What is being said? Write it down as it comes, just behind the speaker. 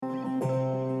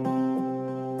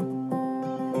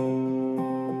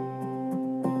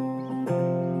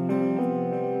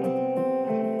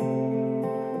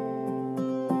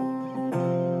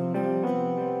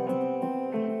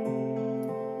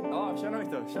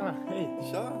Tjena, hej.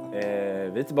 Tja.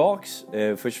 Vi är tillbaks.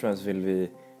 Först och främst vill vi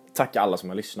tacka alla som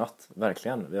har lyssnat.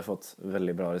 Verkligen. Vi har fått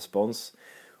väldigt bra respons.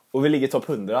 Och vi ligger topp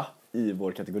 100 i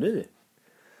vår kategori.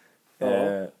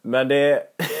 Ja. Men det...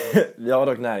 vi har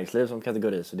dock näringsliv som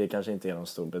kategori, så det kanske inte är någon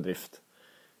stor bedrift.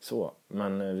 Så,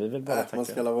 men vi vill bara tacka. Man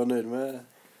ska vara nöjd med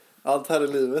allt här i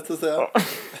livet, så att säga.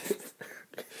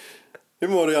 Hur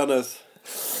mår du, Johannes?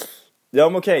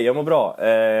 Jag mår okej, jag mår bra.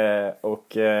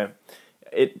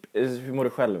 Hur mår du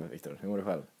själv, Viktor? Hur mår du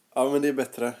själv? Ja, men det är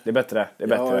bättre. Det är bättre, det är Jag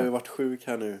bättre. har ju varit sjuk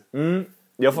här nu.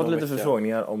 Jag har fått Någon lite vecka.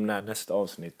 förfrågningar om när nästa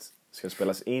avsnitt ska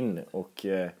spelas in. Och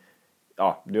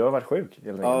ja, du har varit sjuk helt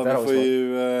enkelt. Ja, Där har vi får svaret.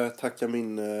 ju tacka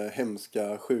min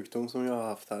hemska sjukdom som jag har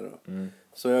haft här då.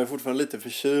 Så jag är fortfarande lite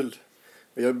förkyld.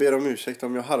 Och jag ber om ursäkt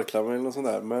om jag harklar mig eller något sånt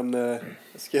där. Men jag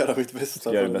ska göra mitt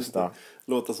bästa. Gör det för att bästa. inte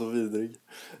låta så vidrig.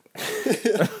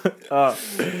 Ja.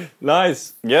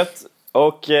 Nice, gött.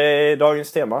 Och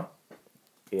dagens tema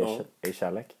är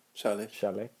kärlek.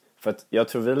 Kärlek. För att jag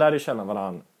tror vi lärde känna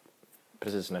varandra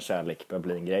precis när kärlek började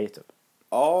bli en grej typ.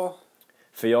 Ja.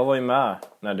 För jag var ju med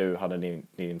när du hade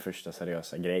din första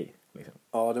seriösa grej liksom.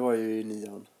 Ja, det var ju i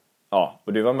 9:an. Ja,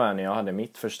 och du var med när jag hade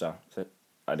mitt första,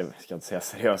 det ska jag inte säga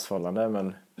seriöst förhållande,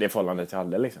 men det förhållandet jag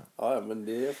hade liksom. Ja, men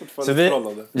det är Så fortfarande ett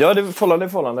förhållande. Ja, det var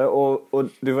förhållande och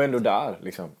du var ändå där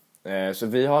liksom. Så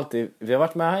vi har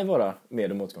varit med i våra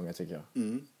med- och motgångar tycker jag.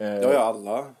 Det har jag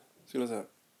alla, skulle jag säga.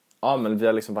 Ja, men vi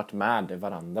har liksom varit med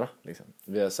varandra liksom.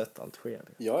 Vi har sett allt ske.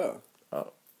 Liksom. Ja.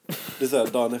 Ja. Det är så här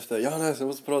dagen efter. Johannes, jag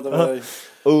måste prata med dig.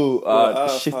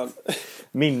 Shit. Fan.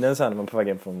 Minnen sen när man på väg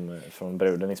hem från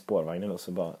bruden i spårvagnen och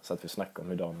så bara satt vi och snackade om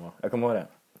hur dagen var. Jag kommer ihåg det.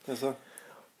 Alltså.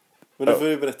 Men du får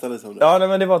ju berätta lite om det. Ja, nej,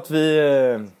 men det var att vi...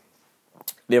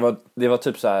 Det var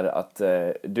typ så här att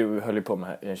du höll ju på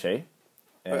med en tjej.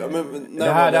 Ja, men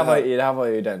när det var här var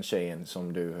ju den tjejen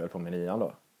som du höll på med i 9:an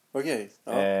då. Okej.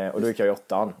 Ja. Och då gick jag i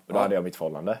 8:an och då Ja. hade jag mitt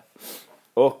förhållande.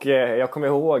 Och jag kommer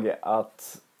ihåg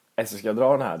att... Så ska jag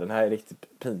dra den här är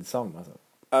riktigt pinsam alltså.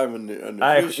 Nej, men nu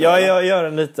Nej, får du köra. jag gör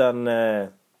en liten...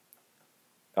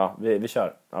 Ja, vi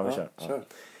kör. Ja, vi kör. Kör.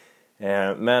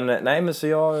 Men så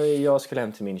jag skulle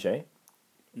hem till min tjej.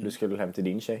 Du skulle hem till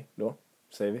din tjej då,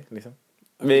 säger vi liksom.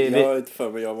 Jag har inte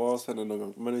för mig, jag var sen någon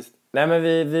gång. Men visst. Nej, men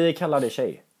vi kallar det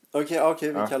tjej. Okej, vi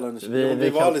Ja. kallar henne tjej. Vi Vi var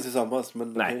kallar- aldrig tillsammans,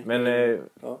 men Nej, okej. men...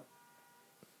 Ja.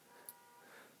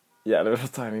 Jävlar bra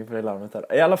timing på det larmet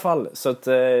här. I alla fall, så att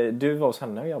du var hos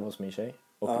henne och jag var hos min tjej.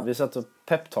 Och Ja. vi satt och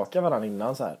pepptalkade varandra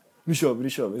innan så här. Nu kör vi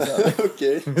så här.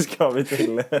 Okej. Nu ska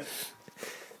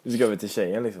vi till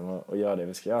tjejen liksom och göra det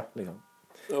vi ska göra liksom.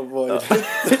 Ja, vad är det?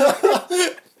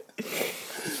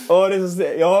 Och det är så,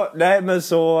 ja, nej men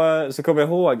så kommer jag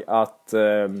ihåg att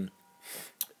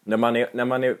när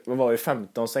man var ju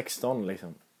 15-16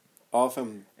 liksom. Ja,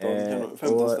 15.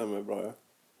 15 och- stämmer bra, ja.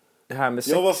 Det här med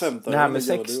sex, Jag var 15, det här jag med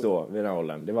vet inte sex vad du då vid den här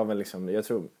åldern, det var väl liksom, jag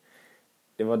tror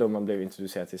det var då man blev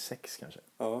introducerad till sex kanske,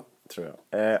 Ja. tror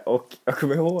jag. Och jag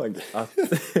kommer ihåg att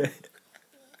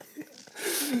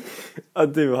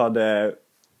att du hade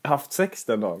haft sex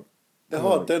den dagen.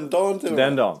 Jaha, den dagen till och med.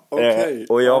 Den dagen. Okej.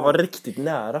 Och jag Ja. var riktigt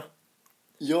nära.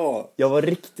 Ja. Jag var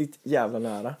riktigt jävla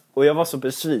nära. Och jag var så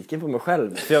besviken på mig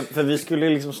själv. För vi skulle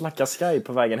liksom snacka Skype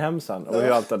på vägen hem sen. Och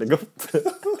hur allt hade gått.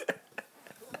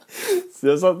 Så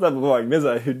jag satt där på vagnen så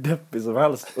här, hur deppig som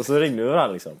helst. Och så ringde vi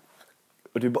varandra liksom.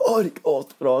 Och du bara, det gick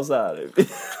bra så här.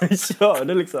 Vi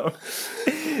körde liksom.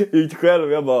 Jag gick själv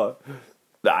och jag bara,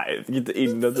 nej, jag fick inte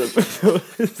in det typ.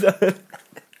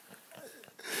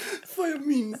 Fan, jag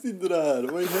minns inte det här.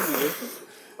 Vad i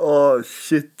helvete?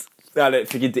 Shit. Jag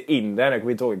fick inte in den, jag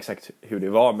kommer inte ihåg exakt hur det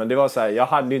var. Men det var så här, jag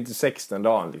hade ju inte sex den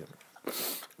dagen liksom.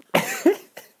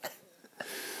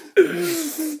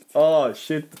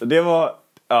 Shit. Det var,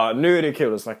 nu är det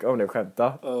kul att snacka om det och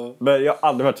skämta. Men jag har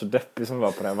aldrig varit så deppig som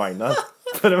var på den här vagnen.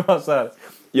 För det var så här,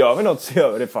 gör vi något så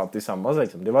gör vi det fan tillsammans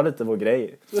liksom. Det var lite vår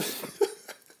grej.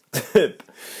 Typ.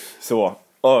 Så,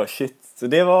 shit. Så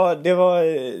det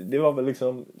var väl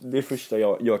liksom det första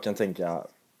jag kan tänka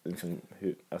liksom,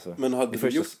 hur, alltså, Men hade du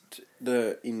första... gjort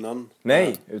det innan?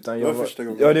 Nej, utan Det jag var första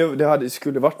gången. Ja, det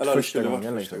skulle varit Eller det första skulle varit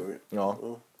gången första liksom. gången. Ja.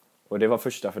 Ja. Och det var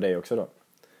första för dig också då.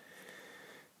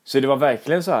 Så det var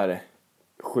verkligen så här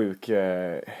sjuk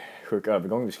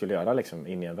övergång vi skulle göra liksom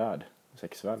in i en värld,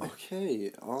 sexvärld.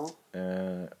 Okej, ja.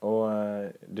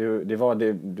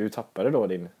 Du tappade då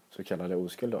din så kallade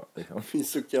oskuld då liksom. Min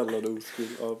så kallade oskuld.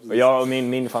 Ja, precis. Och jag och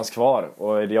min fanns kvar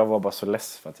och jag var bara så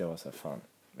less för att jag var så här, fan,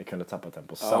 vi kunde tappat den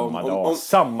på samma dag,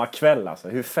 samma kväll alltså.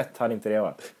 Hur fett hade inte det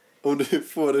varit? om du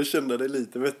får det känna dig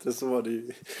lite bättre så var det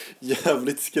ju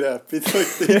jävligt skräpigt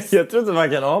faktiskt. Jag tror inte man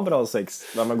kan ha bra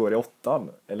sex när man går i 8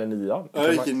 eller 9.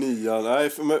 Jag gick i 9.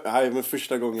 Nej, men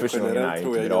första gången generellt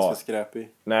tror jag är ganska skräpig.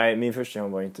 Nej, min första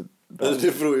gång var inte bra.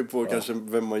 Det beror ju på kanske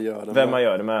vem man gör det med. Vem man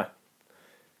gör det med.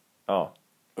 Ja.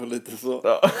 Och lite så.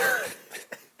 Ja.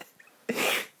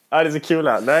 Ja, det är så kul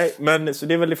här. Nej, men så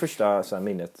det är väl det första så här,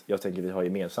 minnet jag tänker vi har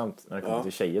gemensamt när det kommer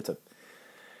till tjejer typ.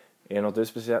 Är det något du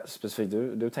specifikt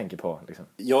du tänker på liksom?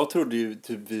 Jag trodde ju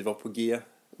typ vi var på G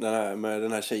med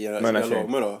den här tjejen jag låg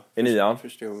med då. I 9.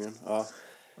 Första gången, ja.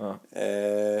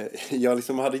 Jag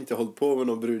liksom hade inte hållit på med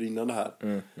någon brud innan det här.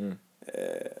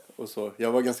 Och så,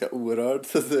 jag var ganska orörd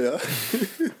så att säga.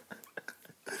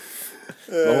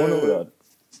 Var hon orörd?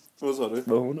 Vad sa du?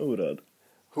 Var hon orörd?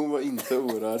 Hon var inte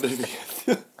orörd, det vet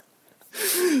jag.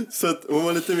 Så att hon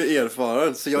var lite mer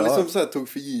erfaren. Så jag liksom så här tog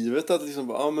för givet att liksom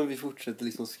bara, men vi fortsätter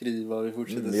liksom skriva, vi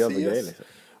fortsätter ses. Grej, liksom.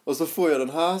 Och så får jag den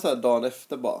här så här dagen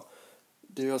efter bara.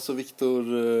 Du, alltså Viktor,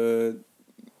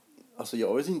 alltså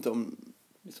jag vet inte om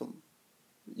liksom,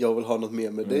 jag vill ha något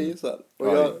mer med dig så här. Och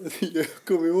jag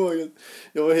kommer ihåg att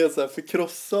jag var helt så här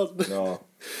förkrossad. Ja.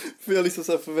 För jag liksom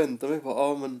så här förväntade mig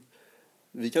på, men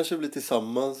vi kanske blir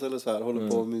tillsammans eller så här, håller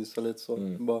på och mysa lite så.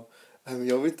 Bara, men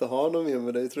jag vill inte ha något mer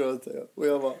med dig tror jag inte. Och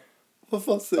jag bara, vad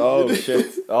fan säger du?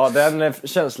 Shit. Ja, den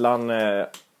känslan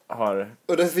har...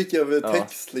 Och den fick jag med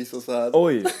text liksom så här.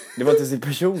 Oj, det var inte sin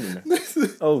person.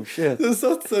 Oh shit. Jag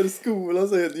satt så här i skolan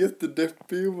så helt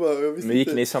jättedeppig och bara, jag visste men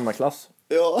gick ni i samma klass?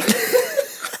 Ja.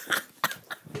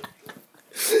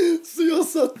 Så jag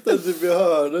satt där typ i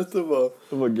hörnet och bara...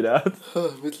 Och bara grät.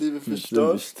 Mitt liv är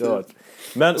förstört.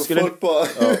 Men och skulle folk bara...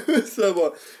 så jag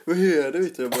bara... Hur är det?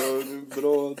 Vet jag bara...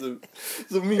 Bra typ.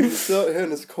 Så minns jag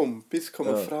hennes kompis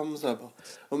kommer fram så här bara...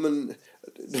 Ja men...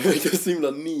 Du verkar så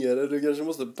himla nere. Du kanske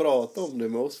måste prata om det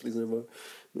med oss liksom. Jag bara...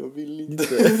 Jag vill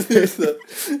inte.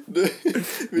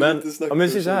 Men om jag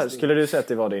säger så här. Skulle du säga att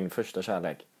det var din första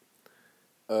kärlek?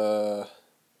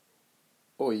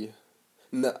 Oj.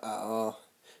 Nej.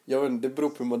 Jag vet inte, det beror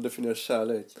på hur man definierar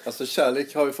kärlek. Alltså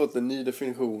kärlek har ju fått en ny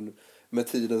definition med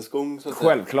tidens gång. Så att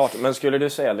självklart, men skulle du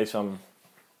säga liksom...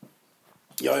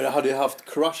 Jag hade ju haft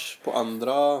crush på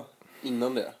andra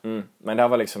innan det. Men det här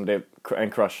var liksom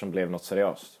en crush som blev något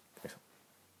seriöst. Liksom.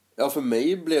 Ja, för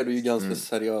mig blev det ju ganska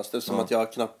seriöst. Eftersom att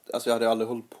jag knappt... Alltså jag hade aldrig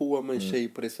hållit på med en tjej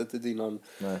på det sättet innan.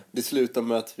 Nej. Det slutar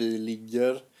med att vi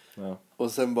ligger. Ja.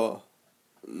 Och sen bara...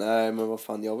 Nej, men vad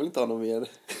fan, jag vill inte ha någon mer.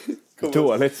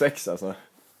 Dåligt sex alltså.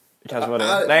 Kanske var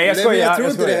det. Nej, jag skojar. Nej, jag tror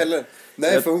inte det heller.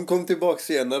 Nej, för hon kom tillbaka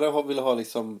senare och ville ha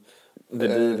liksom,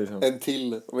 liksom en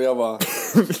till. Och jag bara...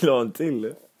 vill ha en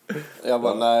till? Jag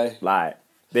bara, nej. Nej.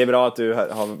 Det är bra att du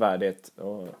har värdighet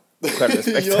och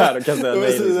självrespekt här och kan säga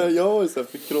nej. Liksom. Jag var ju så här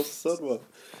förkrossad bara.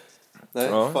 Nej,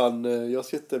 fan, jag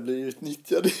ska inte bli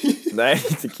utnyttjad. Nej,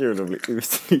 inte kul att bli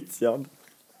utnyttjad.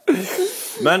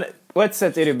 Men på ett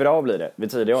sätt är det bra att bli det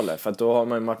vid tidig ålder. För att då har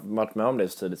man varit med om det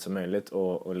så tidigt som möjligt.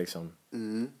 Och liksom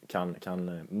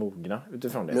kan mogna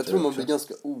utifrån det. Men jag tror man blir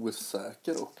ganska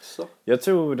osäker också. Jag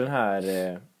tror den här...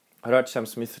 har du hört Sam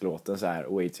Smith-låten så här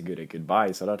Way to good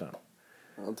goodbye? Så har du hört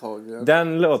den? Antagligen.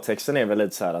 Den låttexten är väl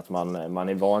lite så här att man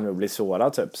är van vid att bli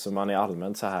sårad typ. Så man är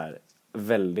allmänt så här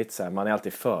väldigt så här... Man är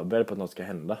alltid förberedd på att något ska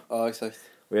hända. Ja, exakt.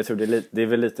 Och jag tror det är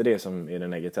väl lite det som är den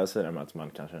negativa sidan med att man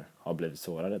kanske har blivit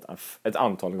sårad ett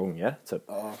antal gånger typ.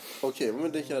 Ja, okej,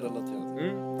 men det kan jag relatera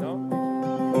till. Ja.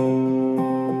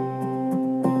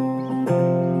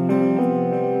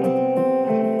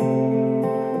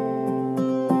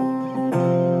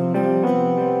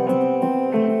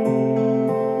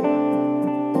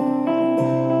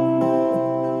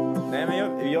 Nej,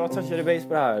 men jag touchade base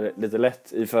på det här lite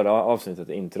lätt i förra avsnittet,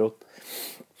 introt.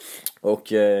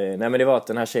 Och nej, men det var att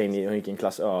den här tjejen, hon gick en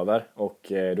klass över och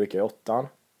då gick jag i 8.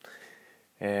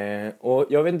 Och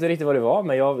jag vet inte riktigt vad det var,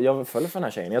 men jag föll för den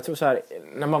här tjejen. Jag tror så här,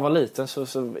 när man var liten så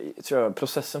tror jag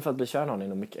processen för att bli kär någon är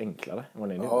nog mycket enklare än vad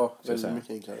det är nu. Ja, väldigt mycket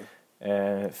enklare.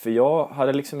 För jag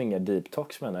hade liksom inga deep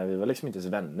talks med henne. Vi var liksom inte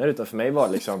ens vänner, utan för mig var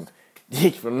det liksom det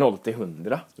gick från 0 till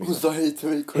 100. Liksom. Hon sa hej till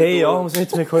mig i korridoren. Hej, ja, hon sa hej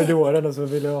till mig i korridoren och så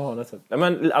ville jag ha det typ. Nej,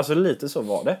 men alltså lite så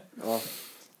var det. Ja.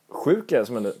 Sjuk är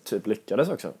som ändå typ lyckades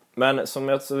också. Men som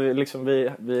jag så liksom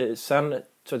vi sen tror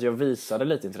jag att jag visade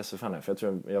lite intresse för henne, för jag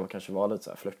tror jag kanske var lite så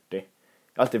här flörtig.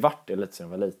 Jag har alltid varit det lite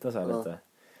sen jag var liten, så här lite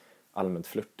allmänt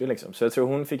flörtig liksom. Så jag tror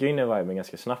hon fick ju in i viben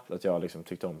ganska snabbt att jag liksom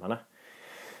tyckte om henne.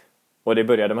 Och det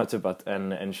började med typ att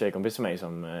en tjejkompis till mig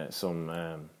som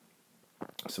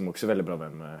också är väldigt bra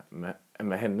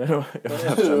med henne då. Jag har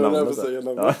haft namnet.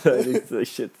 Ja, riktigt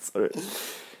shit, sorry.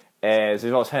 Så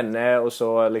vi var hos henne och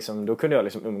så liksom, då kunde jag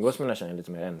liksom umgås med den här tjejen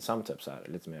lite mer ensam typ så här,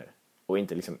 lite mer. Och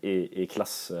inte liksom i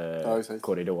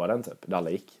klasskorridoren typ, där alla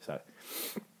gick så här.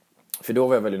 För då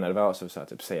var jag väldigt nervös över så här,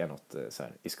 typ säga något så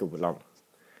här, i skolan.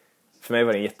 För mig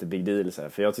var det en jättebig deal så här,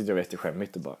 för jag tyckte jag var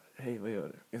jätteskämmigt och bara, hej vad gör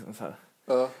du? Liksom, så här.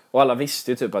 Och alla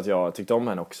visste ju typ att jag tyckte om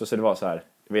henne också, så det var så här,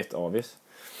 vet obvious.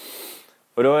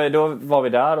 Och då var vi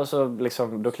där och så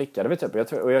liksom, då klickade vi typ,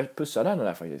 och jag pussade henne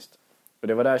där faktiskt. Och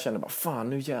det var där jag kände bara, fan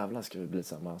nu jävlar ska vi bli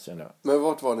tillsammans, kände jag. Men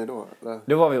vart var ni då? Eller?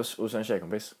 Då var vi hos en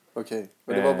tjejkompis. Okej,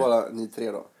 men det var bara ni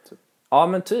 3 då? Typ. Ja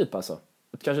men typ alltså.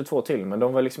 Kanske 2 till, men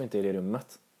de var liksom inte i det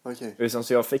rummet. Okej.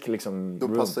 Så jag fick liksom... Då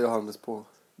passade Johannes på.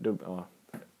 Ja,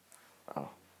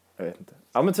 jag vet inte.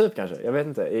 Ja men typ kanske, jag vet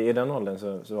inte. I den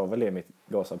åldern så var väl det mitt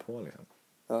gasa på liksom.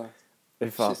 Ja.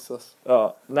 Jesus.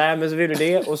 Ja, nej men så gjorde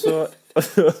det och så...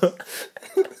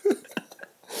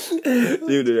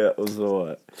 så gjorde det och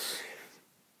så...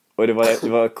 Och det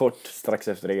var kort strax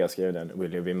efter det jag skrev den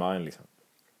Will You Be Mine liksom.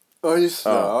 Ja just det.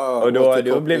 Ja. Och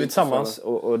då blev vi tillsammans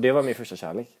och det var min första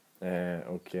kärlek.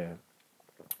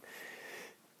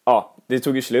 Ja, det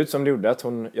tog ju slut som det gjorde att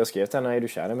jag skrev till henne, är du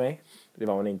kär i mig? Det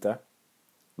var hon inte.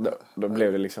 Då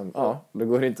blev det liksom, då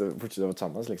går det inte att fortsätta vara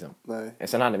tillsammans liksom. Nej.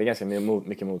 Sen hade vi ganska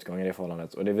mycket motgångar i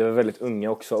förhållandet. Och vi var väldigt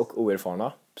unga också och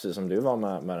oerfarna. Precis som du var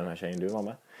med den här tjejen du var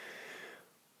med.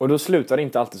 Och då slutade det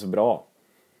inte alltid så bra.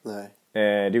 Nej.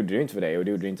 Det gjorde det ju inte för dig och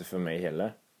det gjorde det inte för mig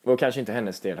heller. Och kanske inte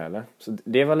hennes del heller. Så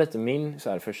det var lite min så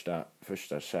här,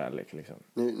 första kärlek liksom.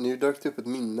 Nu dök det upp ett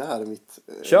minne här i mitt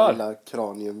lilla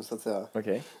kranium så att säga.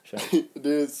 Okej, kör.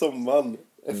 Det är sommaren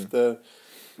efter...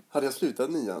 Hade jag slutat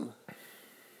 9:an?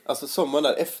 Alltså sommaren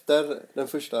där efter den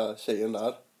första tjejen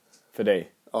där. För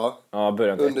dig? Ja. Ja,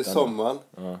 början till under sommaren.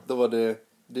 Ja. Då var det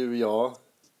du, jag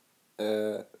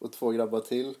och 2 grabbar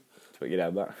till. 2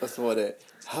 grabbar. Och så var det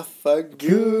Haffa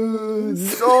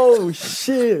Goose. Oh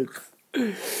shit!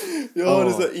 Jag har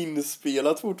det så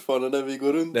inspelat fortfarande när vi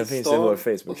går runt den i stan. finns i vår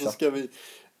Facebook. Och så ska vi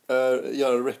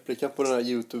göra en replika på den här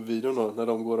YouTube-videon då, när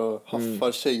de går och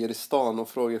haffar tjejer i stan och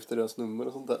frågar efter deras nummer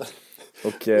och sånt där.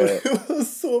 Och det var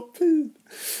så pin.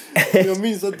 Jag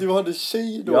minns att du hade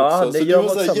tjej då ja, också. Så du var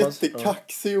så här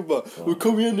jättekaxig och bara,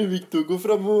 kom igen nu Victor, gå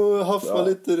fram och haffa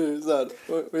lite nu. Så här.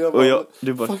 Och jag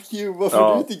bara, fuck you,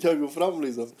 varför du inte kan gå fram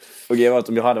liksom. Och jag vet,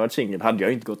 om jag hade varit singel hade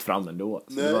jag inte gått fram ändå.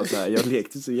 Så det var så här, jag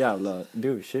lekte så jävla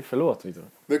douchey, förlåt Victor.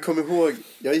 Men kom ihåg,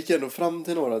 jag gick ändå fram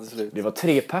till några till slut. Det var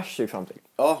 3 pers i fram till.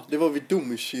 Ja, det var vid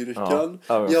domkyrkan.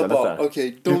 Ja, jag bara,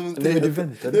 okej, Nej, du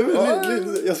väntar.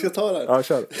 Jag ska ta det här. Ja,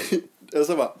 kör. Jag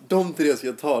sa bara, de 3 ska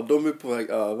jag ta, de är på väg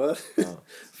över. Ja.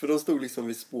 För de stod liksom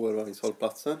vid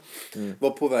spårvagnshållplatsen. Var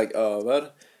på väg över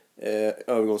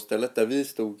övergångsstället där vi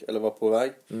stod, eller var på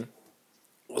väg.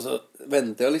 Och så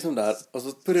väntade jag liksom där. Och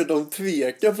så började de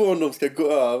tveka på om de ska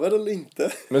gå över eller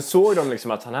inte. Men såg de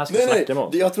liksom att han här ska snacka med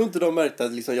oss? Jag tror inte de märkte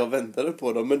att liksom jag väntade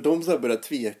på dem. Men de så här började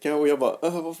tveka. Och jag bara,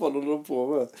 vad fan håller de på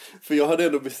med? För jag hade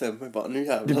ändå bestämt mig bara, nu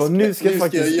jävlar. Nu ska jag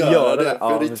faktiskt göra det. För jag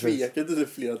hade tvekat i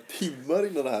flera timmar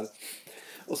innan det här.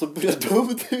 Och så började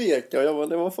de tveka. Och jag bara,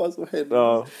 det var fan så händer.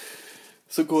 Ja.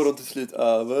 Så går de till slut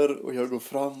över. Och jag går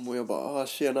fram och jag bara,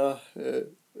 tjena.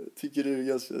 Tycker du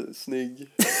jag är snygg?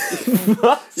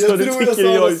 Så du tycker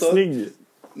jag är snygg?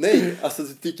 Nej, alltså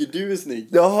tycker du är snygg?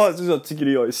 Jaha, så tycker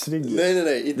du jag är snygg?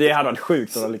 Nej. Inte. Det hade varit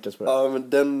sjukt om de lyckats på det. Ja, men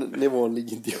den nivån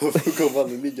ligger inte jag på. Kommer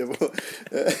aldrig ligga på.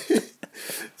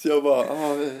 Så jag bara,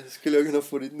 skulle jag kunna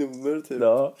få ditt nummer typ?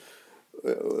 Ja.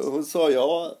 Och hon sa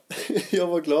ja. Jag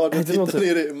var glad. Jag tittade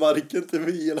ner i marken typ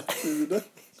hela tiden.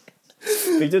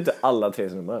 Fick du inte alla 3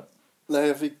 nummer? Nej,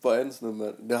 jag fick bara ens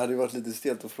nummer. Det hade ju varit lite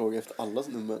stelt att fråga efter allas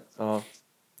nummer. Ja.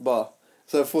 Bara,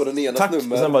 så jag får den enas tack,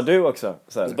 nummer. Och sen bara du också.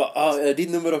 Så bara, är det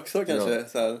ditt nummer också kanske? Ja.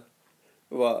 Så här.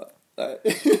 Och bara, nej.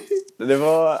 Det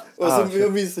var... Och så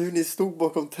jag minns hur ni stod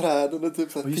bakom träden och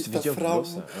typ så här tittade fram.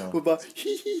 Och bara,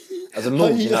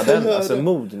 Alltså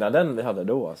mognaden vi hade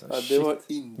då. Alltså. Ja, det var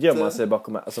inte... Gömma sig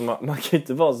bakom... Alltså man kan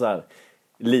inte vara så här...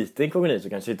 Lite inkognito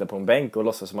kan sitta på en bänk och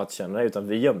låtsas som att känna det. Utan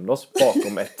vi gömde oss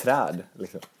bakom ett träd.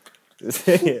 Liksom.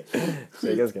 Det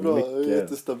är ganska bra, mycket.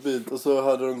 Jättestabilt. Och så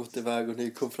hade de gått iväg och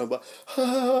ni kom fram och bara...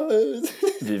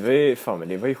 Vi var ju... Fan, men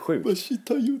det var ju sjukt. Vad shit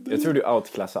han gjorde. Jag tror du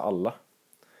outklassade alla.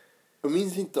 Jag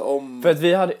minns inte om... För att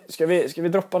vi hade... Ska vi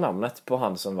droppa namnet på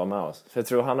han som var med oss? För jag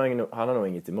tror han har nog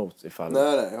inget emot ifall...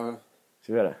 Nej.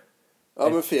 Ska vi göra det? Ja,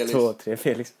 men Felix. 2, 3,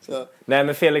 Felix. Ja. Nej,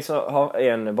 men Felix är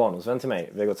en barndomsvän till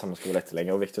mig. Vi har gått samma skola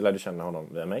jättelänge. Och Victor lärde känna honom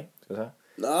via mig, ska jag säga.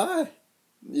 Nej,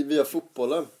 via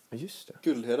fotbollen. Ja, just det.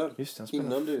 Guldheden. Just det, han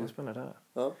spelade där.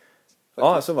 Ja,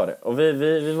 ja, så var det. Och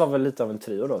vi var väl lite av en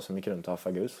trio då som gick runt och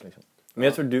haffade gus. Liksom. Men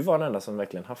jag tror du var den enda som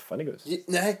verkligen haffade gus.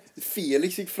 Nej,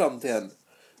 Felix gick fram till en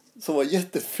som var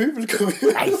jätteful.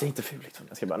 Nej, så inte ful liksom.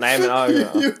 Jag ska bara... Nej, men... Ja.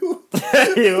 Jo.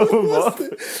 Jo,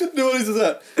 det var liksom så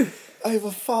här... aj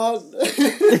vad fan. Så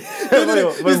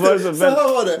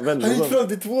här var det. Han gick fram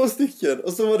till 2 stycken.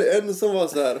 Och så var det en som var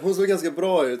så här. Hon såg ganska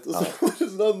bra ut. Och så var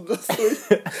det den andra.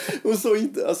 Hon såg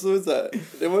inte, alltså så här.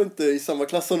 Det var inte i samma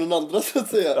klass som den andra så att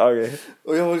säga. Okay.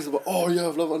 Och jag var liksom bara, åh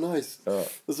jävlar vad nice. Ja.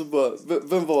 Och så bara,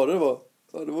 vem var det va?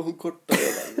 Ja, det var hon korta.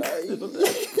 Jag bara, nej.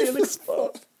 Felix fan.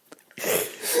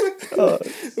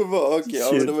 Och bara, okej,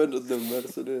 ja, men de var ändå ett nummer.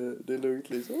 Så det är lugnt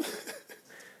liksom.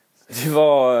 Det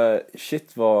var,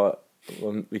 shit vad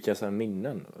vilka så här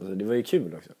minnen. Alltså, det var ju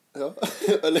kul också. Ja,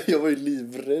 eller jag var ju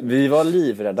livrädd. Vi var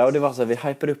livrädda och det var så här, vi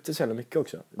hypade upp det så jävla mycket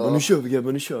också. Ja. Men nu kör vi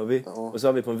grabbar, nu kör vi. Ja. Och så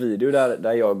har vi på en video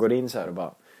där jag går in så här och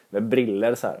bara med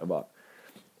briller så här och bara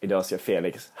idag ska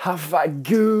Felix haffa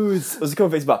goose. Och så kommer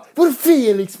Felix bara, vadå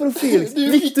Felix?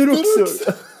 Victor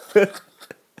också.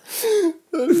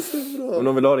 Det är så bra. Om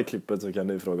någon vill ha det klippet så kan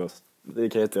ni fråga oss. Det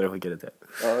kan jag skicka det till.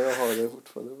 Ja, jag har det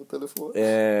fortfarande på telefon.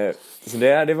 Så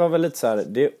det var väl lite så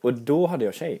här, och då hade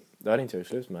jag tjej. Då hade inte jag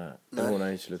slut med. Hon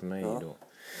hade inte slut med mig då.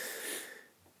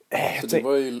 Så du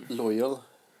var ju lojal.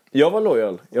 Jag var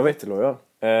lojal. Jag var inte lojal.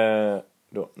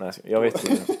 Då, nej, jag vet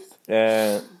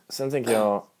inte. Sen tänker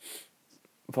jag,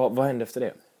 vad hände efter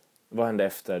det? Vad hände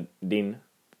efter din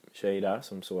tjej där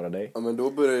som sårade dig? Ja, men då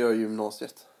började jag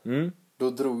gymnasiet. Mm. Då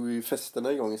drog vi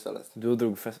festerna igång istället.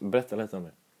 Berätta lite om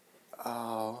det.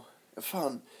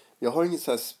 Fan. Jag har inget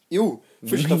så här...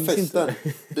 första festen.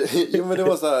 Men det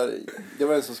var så här... Det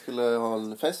var en som skulle ha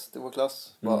en fest i vår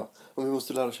klass. Bara, om vi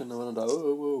måste lära känna varandra.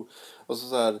 Och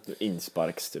så här...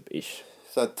 Insparks typ, ish.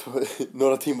 Så här,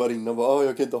 några timmar innan bara,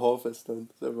 jag kan inte ha festen.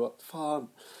 Så jag bara, fan.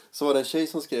 Så var det en tjej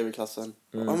som skrev i klassen.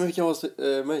 Men vi kan ha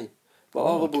mig.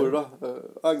 Vad bor du då?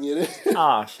 Angered.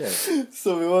 Shit.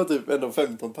 Så vi var typ ändå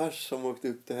 15 pers som åkte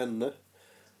upp till henne.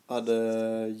 Hade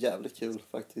jävligt kul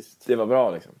faktiskt. Det var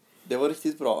bra liksom. Det var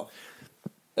riktigt bra.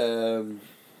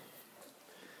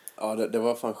 Ja, det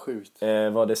var fan sjukt.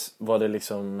 Var det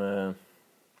liksom...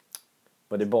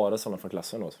 var det bara sådana från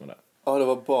klassen då som var där? Ja, det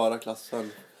var bara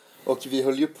klassen. Och vi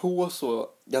höll ju på så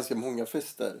ganska många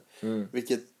fester.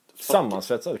 Vilket...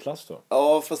 Sammansvetsad klass då?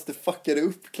 Ja, fast det fuckade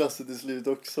upp klassen till slut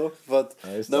också. För att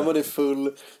när man är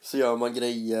full så gör man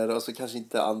grejer och så kanske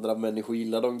inte andra människor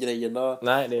gillar de grejerna.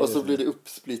 Nej, och så blir det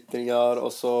uppsplittringar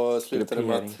och så slutar det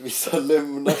med att vissa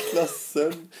lämnar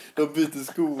klassen. De byter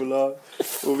skola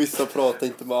och vissa pratar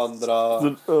inte med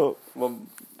andra.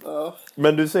 Ja.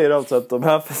 Men du säger alltså att de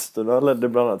här festerna ledde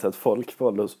bland annat till att folk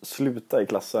valde att sluta i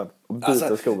klassen och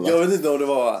byta skola. Jag vet inte om det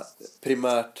var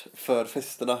primärt för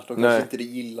festerna. De kanske inte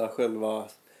gillar själva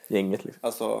gänget liksom.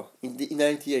 Alltså,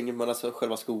 inte gänget, men alltså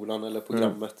själva skolan eller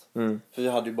programmet. För vi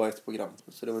hade ju bara ett program,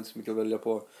 så det var inte så mycket att välja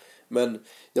på. Men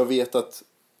jag vet att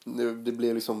det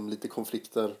blev liksom lite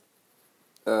konflikter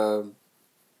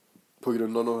på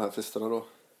grund av de här festerna då.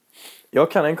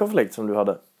 Jag kan en konflikt som du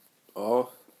hade. Ja.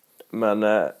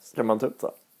 Men kan man ta upp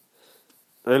det?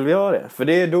 Vill vi göra det?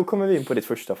 För då kommer vi in på ditt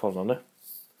första förhållande.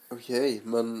 Okej,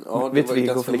 men ja, vet du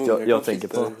vilken konflikt jag tänker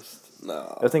på?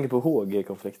 Jag tänker på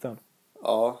HG-konflikten.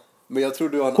 Ja, men jag tror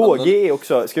du har en HG är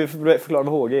också, ska vi förklara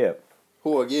vad HG är?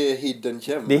 HG är hidden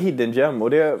gem. Det är hidden gem och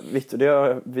det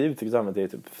har vi uttryckt använt i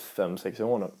typ 5-6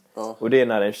 år nu. Ja. Och det är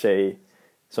när en tjej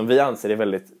som vi anser är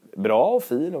väldigt bra och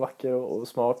fin och vacker och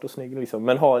smart och snygg liksom,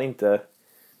 men har inte,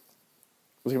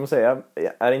 vad ska man säga,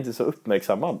 är inte så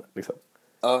uppmärksammad liksom.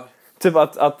 Ja. Typ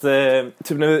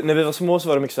typ när vi var små så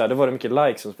var det mycket så här, det var det mycket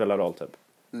likes som spelade roll typ.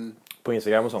 På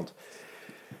Instagram och sånt.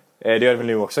 Det gör det väl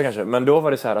nu också kanske. Men då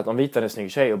var det så här att om vi hittade en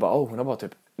snygg tjej och bara, hon har bara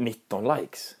typ 19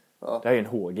 likes. Ja. Det här är ju en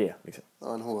HG liksom.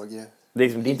 Ja, en HG. Det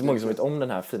är inte många som vet om den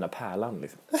här fina pärlan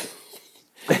liksom.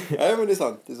 Nej, men det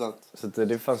är sant. Så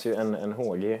det fanns ju en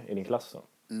HG i din klass då.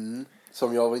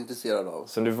 Som jag var intresserad av.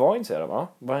 Som du var intresserad av, va?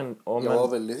 Jag var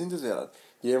väldigt intresserad.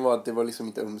 Grejen var att det var liksom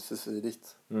inte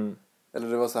ömsesidigt. Eller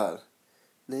det var så här,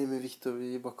 nej men Victor,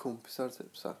 vi är bara kompisar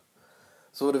typ så här.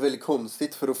 Så var det väldigt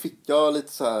konstigt, för då fick jag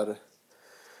lite så här,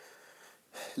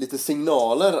 lite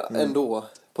signaler ändå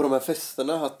på de här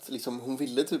festerna att liksom hon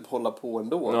ville typ hålla på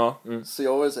ändå. Ja, Så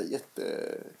jag var så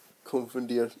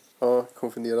här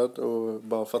konfunderad och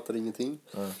bara fattade ingenting.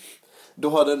 Då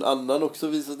hade en annan också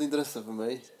visat intresse för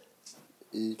mig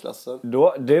i klassen.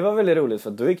 Det var väldigt roligt, för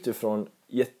att då gick du från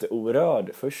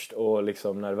jätteorörd först och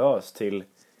liksom nervös till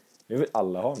nu vill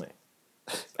alla ha mig.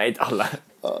 Nej, inte alla.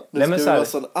 Ja, nu ska vi vara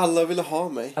sån, alla ville ha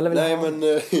mig. Men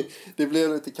det blev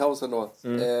lite kaos ändå.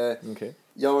 Okay.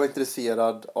 Jag var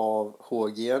intresserad av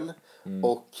HG:n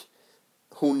och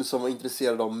hon som var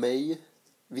intresserad av mig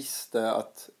visste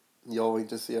att jag var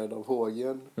intresserad av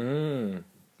HG:n.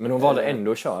 Men hon valde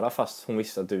ändå att köra fast hon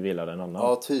visste att du gillade en annan.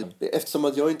 Ja, typ. Eftersom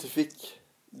att jag inte fick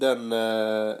den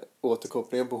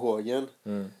återkopplingen på HG:n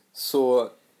så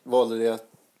valde det att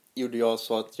gjorde jag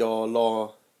så att jag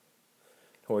la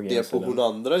HG det på hon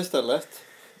andra istället.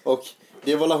 Och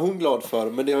det var hon glad för,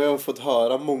 men det har jag fått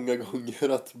höra många gånger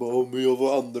att bara, men jag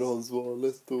var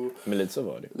andrahandsvalet och Men lite så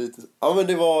var det. lite, ja men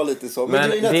det var lite så. Men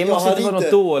det måste inte vara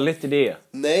något dåligt i det.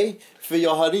 Nej, för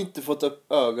jag hade inte fått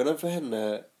upp ögonen för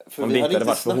henne. För Om vi det hade inte hade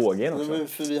varit för HG Nej, också. men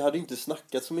för vi hade inte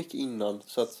snackat så mycket innan,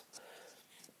 så att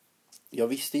jag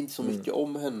visste inte så mycket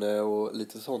om henne och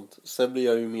lite sånt. Sen blev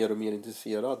jag ju mer och mer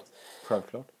intresserad.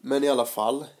 Självklart. Men i alla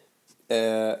fall,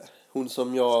 hon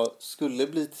som jag skulle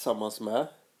bli tillsammans med,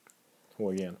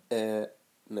 HG.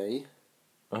 nej.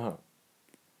 Aha.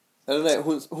 Eller nej,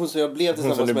 hon som jag blev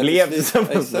tillsammans Hon som du med. blev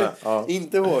tillsammans med. Ja.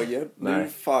 Inte HG. Nu är Nej. det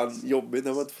fan jobbigt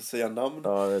när man inte får säga namn.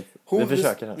 Ja, vi Hon,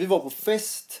 försöker här. vi var på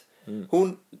fest.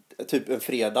 Hon, typ en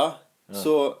fredag.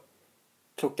 Så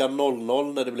klockan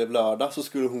 00 när det blev lördag så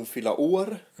skulle hon fylla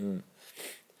år.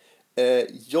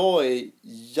 Jag är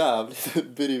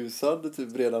jävligt berusad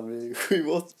typ redan vid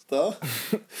 7-8.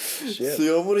 Så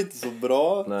jag mår inte så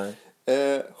bra. Nej.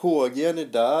 HG'n är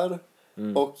där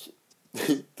och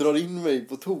drar in mig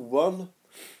på toan.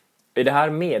 Är det här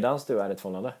medans du är ett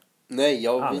förhållande? Nej,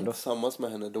 jag var men inte då- tillsammans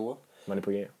med henne då. Man är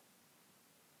på G.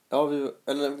 Ja,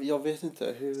 eller jag vet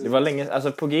inte hur. Det var länge,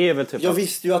 alltså på G är väl typ... Jag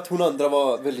visste ju att hon andra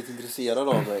var väldigt intresserad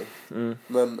av mig.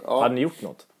 Men ja, Hade ni gjort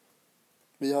något?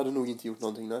 vi hade nog inte gjort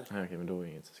någonting där. Nej, okej, men då är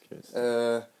inget skrivit.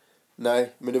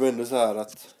 Nej, men det var ändå så här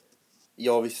att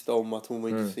jag visste om att hon var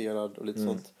intresserad och lite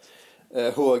sånt.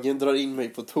 HG'n drar in mig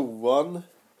på toan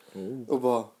och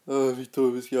bara,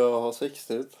 Victor, vi ska ha sex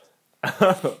typ.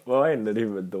 Vad hände i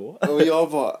huvudet då? Och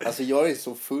jag bara, alltså jag är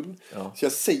så full. Ja. Så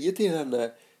jag säger till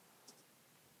henne,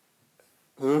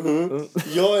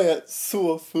 jag är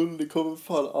så full, det kommer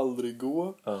fan aldrig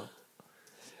gå. Ja.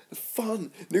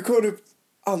 Fan, nu kommer det upp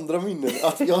andra minnen.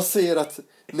 Att jag säger att,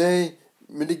 nej,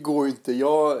 men det går ju inte.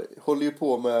 Jag håller ju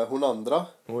på med hon andra.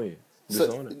 Oj, du Så,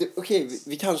 sa det. okej,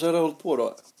 vi kanske hade hållit på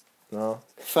då. Ja.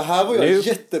 För här var jag Nu-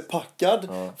 jättepackad,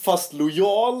 Ja. fast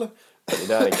lojal. Det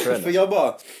där är cred. För jag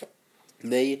bara,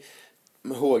 nej,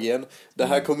 med HG'n, det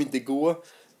här kommer inte gå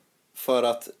för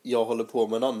att jag håller på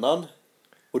med en annan.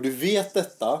 Och du vet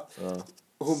detta. Ja.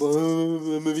 Och hon bara,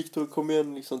 men Victor, kom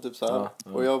igen, liksom typ så här.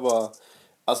 Ja. Och jag bara,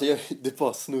 alltså det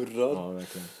bara snurrar. Ja,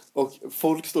 verkligen. Och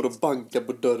folk står och bankar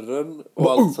på dörren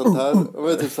och allt sånt här. Och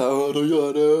jag typ så här, de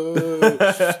gör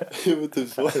det. Men typ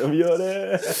så. De gör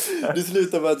det. Det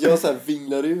slutar med att jag så här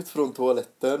vinglar ut från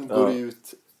toaletten, går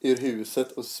ut ur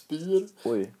huset och spyr.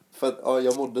 Oj. För att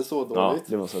jag mådde så Ja, dåligt.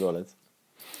 det var så dåligt.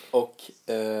 Och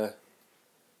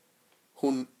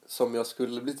hon som jag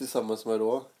skulle bli tillsammans med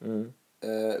då,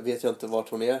 vet jag inte vart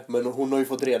hon är. Men hon har ju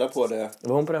fått reda på det.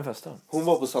 Var hon på den festen? Hon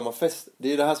var på samma fest.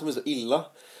 Det är det här som är så illa.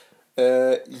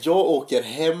 Jag åker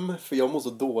hem för jag mår så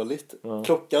dåligt. Ja.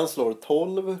 Klockan slår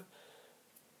 12.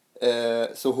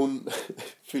 Så hon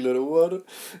fyller år.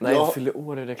 Nej, jag, fyller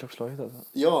år i det klockslaget alltså.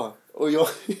 ja, och jag,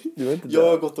 Du var inte jag där.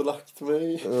 har gått och lagt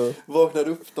mig. Ja. Vaknar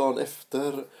upp dagen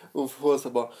efter. Och får så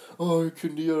bara, hur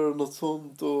kunde du göra något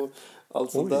sånt? Och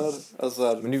allt sånt Oj. där. Alltså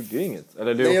här, Men du gjorde ju inget.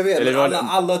 Eller du, nej, jag vet. eller Men du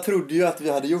alla trodde ju att vi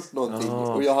hade gjort någonting.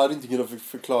 Ja. Och jag hade inte kunnat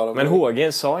förklara. Men mig.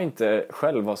 HG sa inte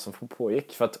själv vad som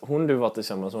pågick. För att hon du var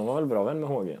tillsammans, hon var väl bra vän med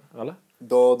HG? Eller?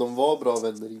 Då, de var bra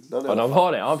vänner innan. Ja, i alla de fall.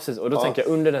 var det. Ja, precis. Och då tänker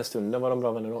jag, under den stunden var de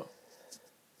bra vänner då?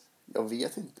 Jag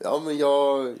vet inte. Ja, men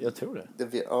jag... Jag tror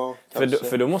det. Ja, För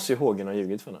kanske. då måste ju HG ha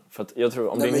ljugit för henne. För att jag tror,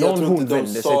 om Nej, det men är jag någon tror hon inte de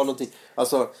vänder sa sig... någonting.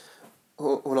 Alltså,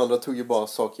 hon andra tog ju bara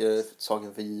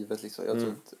saken för givet liksom. Jag tror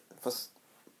inte... Fast...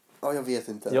 Ja, jag vet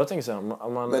inte. Jag tänker så här,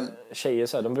 om man, tjejer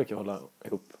så här, de brukar hålla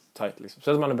ihop tight liksom.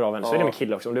 Så att man är bra vän. Så är det med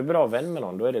killar också. Om du är bra vän med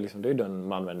någon, då är det liksom, då är den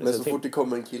man vänder Men sig så till. fort det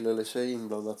kommer en kille eller tjej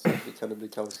inblandat så kan det bli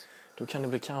kaos. Då kan det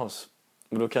bli kaos.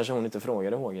 Och då kanske hon inte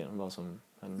frågade HG vad som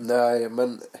hände. Nej,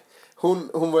 men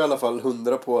hon var i alla fall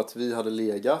 100 på att vi hade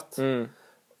legat.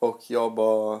 Och jag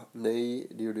bara, nej,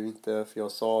 det gjorde vi inte. För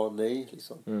jag sa nej,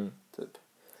 liksom. Typ.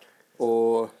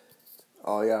 Och,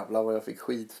 ja jävlar vad jag fick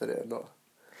skit för det ändå.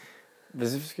 Det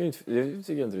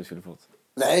tycker jag inte du skulle fått.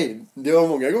 Nej, det var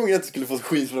många gånger jag inte skulle fått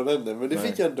skit från henne. Men det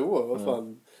fick jag ändå, vad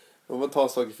fan. Om man tar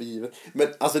saker för givet. Men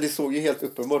alltså det såg ju helt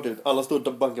uppenbart ut. Alla stod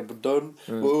och bankade på dörren.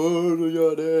 Och då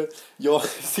gör det. Jag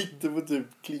sitter på typ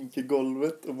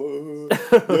klinkergolvet. Och bara,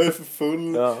 jag är för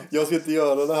full. Ja. Jag ska inte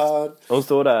göra det här. Hon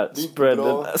står där, Det är inte spread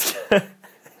bra. the...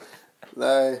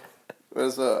 Nej.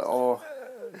 Men så, ja.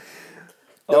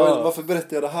 Varför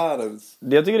berättar jag det här ens?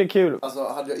 Jag tycker det är kul. Alltså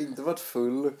hade jag inte varit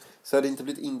full så hade jag inte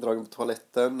blivit indragen på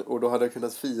toaletten. Och då hade jag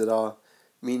kunnat fira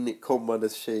min kommande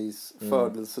tjejs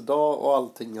födelsedag. Och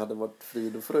allting hade varit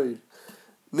frid och fröjd.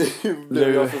 Nu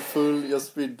blev jag för full. Jag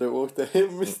spydde och åkte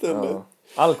hem istället. Ja.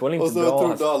 Alkohol är inte Och så bra. trodde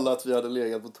Alltså. alla att vi hade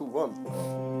legat på toan.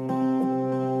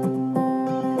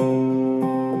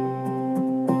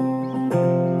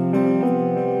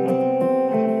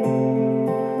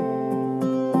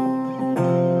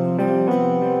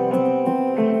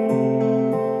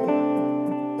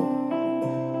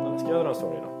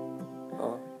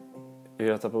 Hur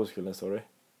jag tappade oskulden, sorry.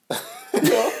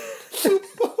 Ja.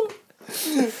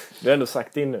 Du har ändå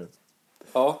sagt in nu.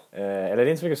 Ja. Eller det är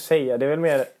inte så mycket att säga. Det är väl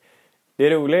mer... Det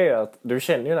roliga är att du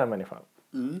känner ju den här människan.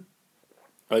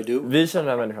 I do. Vi känner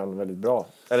den här människan väldigt bra.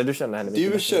 Eller du känner henne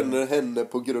mycket. Du känner henne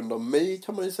på grund av mig,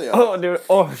 kan man ju säga.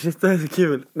 Shit, det är så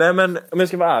kul. Nej, men om jag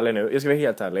ska vara ärlig nu. Jag ska vara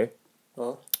helt ärlig.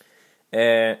 Ja.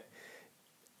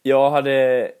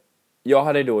 Jag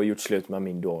hade då gjort slut med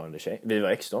min dåvarande tjej. Vi var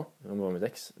ex då. Hon var mitt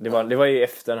ex. Det var ju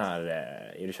efter den här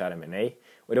Är du kär i mig? Nej.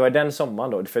 Och det var den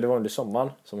sommaren då. För det var under sommaren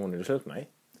som hon gjorde slut med mig.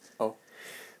 Ja.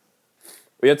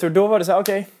 Och jag tror då var det så här,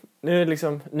 okej, nu är det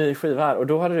liksom ny skiva här. Och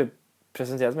då hade du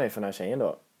presenterat mig för den här tjejen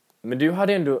då. Men du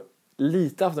hade ändå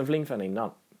lite haft en fling för henne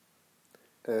innan.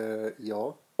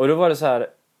 Ja. Och då var det så här...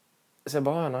 Så jag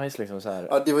bara, nice liksom så här.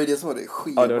 Ja, det var ju det som var det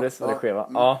skiva. Ja, det var det som var det skiva.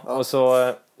 Ja, och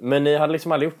så... Men ni hade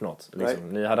liksom aldrig gjort något. Liksom.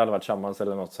 Ni hade aldrig varit tillsammans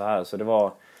eller något så här. Så det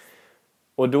var...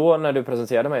 Och då när du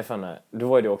presenterade mig för henne, då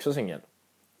var ju du också singel.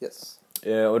 Yes.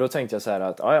 Och då tänkte jag så här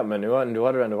att, ja men nu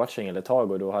hade du ändå varit singel ett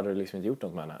tag och då hade du liksom inte gjort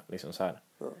något med henne. Liksom så här.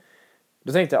 Ja.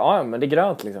 Då tänkte jag, ja men det är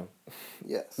grönt liksom.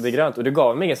 Yes. Det är grönt. Och du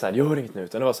gav mig inget så här, gör inget nu.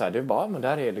 Utan det var så här, du bara, men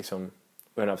där är liksom...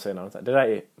 Det där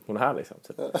är hon här liksom.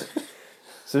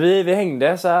 Så vi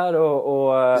hängde så här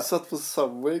och Vi satt på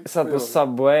Subway.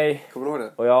 Subway. Kommer du ihåg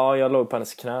det? Och jag låg på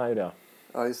hennes knä, gjorde jag.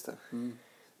 Ja, just det.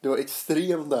 Det var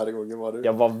extremt närgången, var du?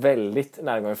 Jag var väldigt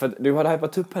närgången. För du hade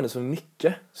hypat upp henne så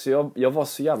mycket. Så jag var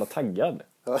så jävla taggad.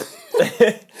 Ja.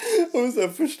 Och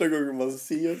sen första gången man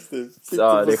ses typ.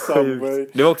 Ja, det är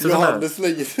sjukt. Det var också Johannes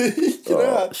lägger sig i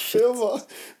knät. shit. Jag bara,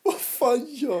 vad fan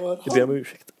gör han? Jag ber om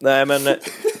ursäkt. Nej men...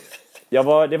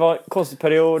 det var en konstig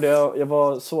period. Jag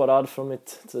var sårad från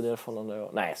mitt tidigare förhållande.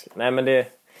 Nej men det...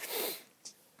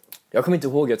 Jag kommer inte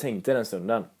ihåg jag tänkte den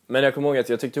stunden. Men jag kommer ihåg att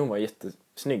jag tyckte hon var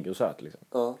jättesnygg och söt liksom.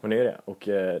 Ja. Hon är det. Och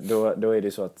då är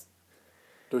det så att...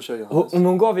 Då kör Johannes.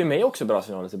 Hon gav ju mig också bra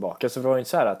signaler tillbaka. Så det var ju inte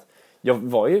så här att... Jag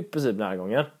var ju i princip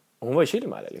närgången. Och hon var ju chill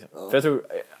med det liksom. Ja. För jag tror...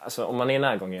 Alltså om man är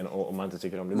närgången och om man inte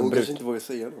tycker om det... Hon kanske inte vågar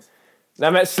säga något.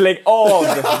 Nej men släng av!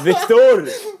 Viktor!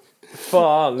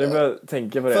 Fan, nu börjar jag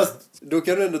tänka på det. Fast då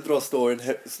kan du ändå dra storyn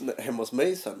hemma hos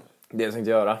mig sen. Det jag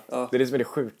tänkte göra. Ja. Det är det som är det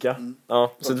sjuka.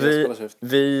 Ja, så vi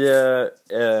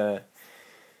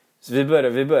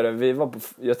var på,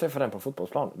 jag träffade den på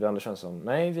fotbollsplan. Vi andra känns som,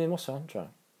 nej vi måste tror jag.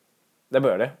 Där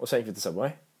började det. Och sen gick vi till Subway.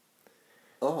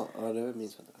 Ja, det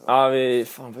minns jag inte. Ja,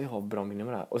 fan vad jag har bra minne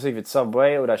med det här. Och så gick vi till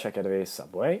Subway och där käkade vi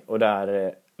Subway. Och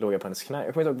där låg jag på hennes knä.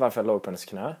 Jag kommer inte ihåg varför jag låg på hennes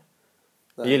knä.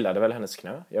 Jag gillade väl hennes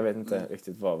knä. Jag vet inte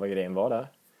riktigt vad grejen var där.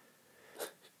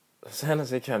 Sen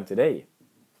så gick jag hem till dig.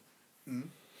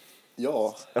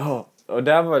 Ja. Ja, och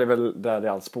där var det väl där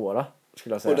det allt spåra,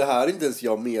 skulle jag säga. Och det här är inte ens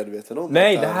jag medveten om.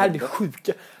 Nej, det här är det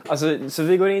sjuka. Alltså, så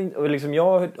vi går in och liksom,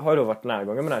 jag har då varit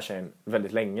närgången med den här tjejen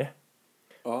väldigt länge.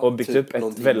 Ja, och byggt typ upp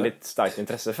ett väldigt starkt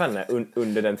intresse för henne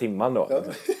under den timman då. Ja.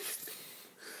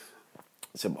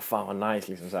 Så jag bara, fan vad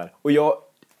nice liksom så här. Och jag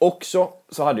också,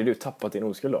 så hade du tappat din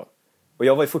oskuld då. Och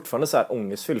jag var ju fortfarande så här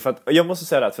ångestfylld. För att, jag måste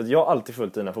säga det, för att jag har alltid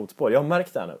följt dina fotspår. Jag har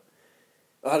märkt det här nu.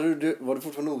 Var du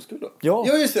fortfarande oskuld då? Ja.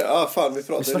 Ja, just det. Fan, vi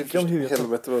pratade om hur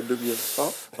helvete vad dum jag.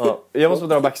 Ja. Jag måste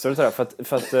dra backstory till det här.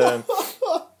 För att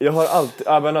jag har alltid...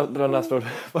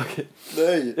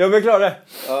 Nej. Jag vill klara det.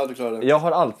 Ja, du klarar det. Jag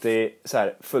har alltid så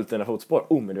här, följt dina fotspår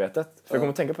omedvetet. För jag kommer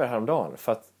att tänka på det här om dagen.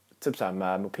 För att, typ så här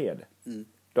med moped.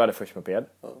 Du hade först moped.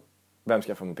 Ja. Vem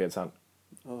ska få moped sen?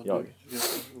 Ja, jag.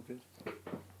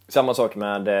 Samma sak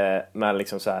med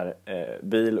liksom så här,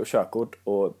 bil och körkort.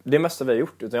 Och det mesta vi har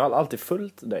gjort. Utan jag har alltid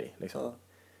följt dig. Liksom. Ja.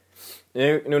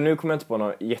 Nu kommer jag inte på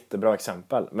något jättebra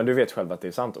exempel. Men du vet själv att det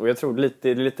är sant. Och jag tror det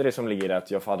är lite det som ligger i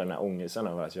att jag hade den här ångesten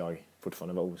över att jag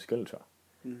fortfarande var oskuld, tror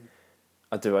jag.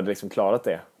 Att du hade liksom klarat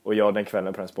det. Och jag den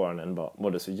kvällen på den spåren bara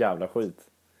mådde så jävla skit.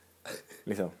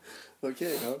 Liksom.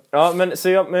 Okej, ja. Ja,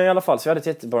 men i alla fall så jag hade ett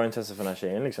jättebra intresse för den här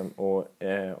tjejen liksom. Och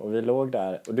vi låg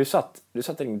där. Och du satt i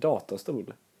din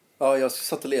datorstol. Ja, jag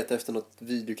satt och letade efter något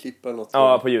videoklipp eller något.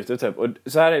 Ja, på YouTube typ. Och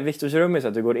så här är Viktors rum är så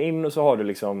att du går in och så har du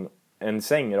liksom en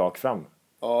säng rak fram.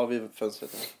 Ja, vid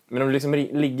fönstret. Men om du liksom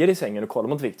ligger i sängen och kollar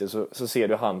mot Viktor så ser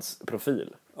du hans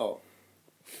profil. Ja.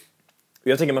 Och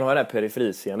jag tänker man har det här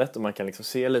periferiseendet och man kan liksom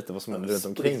se lite vad som händer runt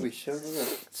omkring.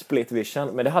 Split vision.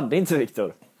 Men det hade inte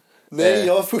Viktor. Nej,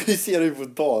 jag fokuserar ju på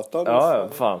datan. Ja,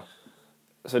 fan.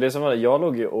 Så det som var det, jag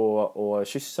låg ju och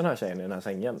kysste den här tjejen i den här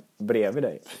sängen bredvid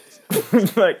dig.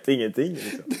 Märkte ingenting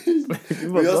liksom.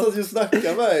 Men jag satt ju och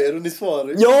snackade med er och ni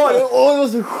svarade. Ja, det var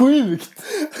så sjukt.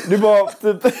 Du bara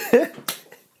typ...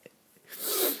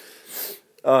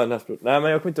 Ja, nästan. Nej,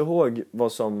 men jag kommer inte ihåg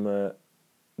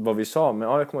vad vi sa. Men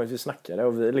ja, jag kommer ihåg att vi snackade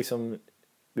och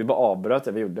vi bara avbröt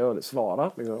det vi gjorde och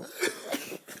svarade liksom.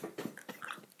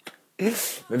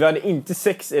 Men vi hade inte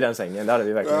sex i den sängen, det hade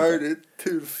vi verkligen Nej, inte. det är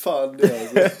tur fan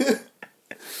det alltså.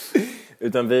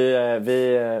 Utan vi,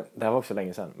 det här var också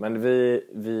länge sedan. Men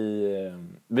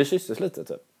vi kysstes lite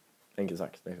typ. Enkelt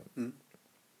sagt liksom.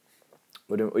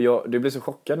 Och du blev så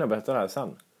chockad när jag berättade det här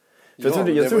sen. För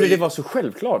jag trodde det var så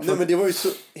självklart. Nej men det var ju så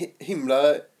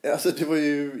himla... Alltså det var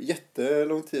ju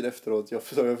jättelång tid efteråt jag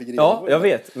fick reda på det. Ja, jag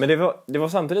vet. Men det var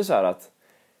samtidigt så här att...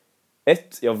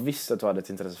 jag visste att du hade ett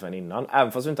intresse för henne innan.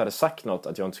 Även fast du inte hade sagt något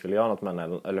att jag inte skulle göra något med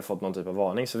henne eller fått någon typ av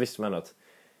varning, så visste man att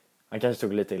han kanske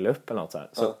tog lite illa upp eller något så här.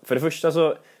 Så för det första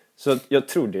så jag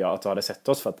trodde att du hade sett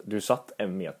oss för att du satt 1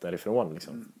 meter ifrån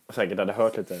liksom. Och säkert hade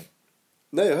hört lite.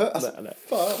 Nej, jag hör alltså, nej.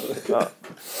 fan.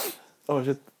 Ja.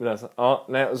 Shit. Ja,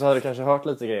 nej, och så hade du kanske hört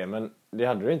lite grejer, men det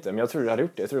hade du inte. Men jag trodde du hade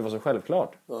gjort det. Jag trodde det var så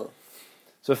självklart. Ja.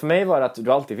 Så för mig var det att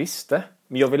du alltid visste.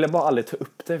 Men jag ville bara aldrig ta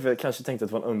upp det, för jag kanske tänkte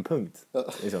att det var en öm punkt. Ja.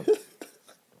 Liksom.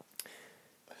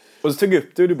 Och så tog jag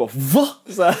upp det och du bara, va?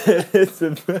 Så här,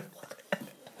 typ.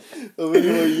 Ja, men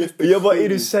det var jättekul. Jag bara, är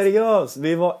du seriös?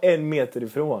 Vi var 1 meter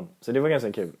ifrån. Så det var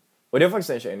ganska kul. Och det var faktiskt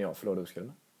en tjej när jag förlorade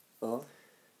oskulden. Ja.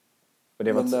 Och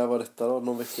det var Men när var detta då?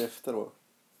 Någon vecka efter då?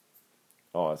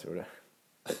 Ja, jag tror det.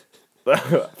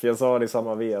 För jag sa det i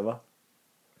samma veva.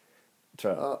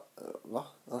 Tror jag. Ja, va?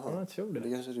 Aha. Ja, jag tror det. Det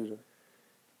kanske du gjorde.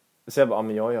 Så jag bara,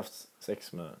 men jag har ju haft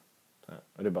sex med...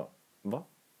 Och du bara, va?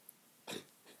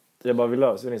 Jag bara, vi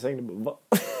löser din säng. Du bara, va?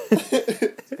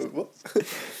 Va?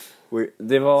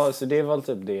 Det var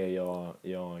typ det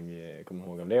jag kommer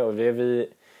ihåg om det. Och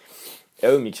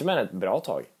jag umgicks med henne ett bra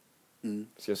tag.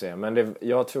 Ska jag säga. Men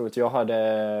jag tror att jag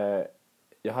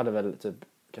hade väl typ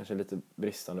kanske lite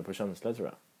bristande på känslor, tror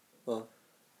jag. Ja.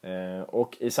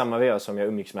 Och i samma veva som jag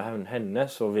umgicks med henne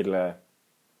så ville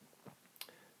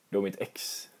då mitt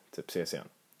ex typ ses igen.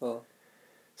 Ja.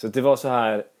 Så det var så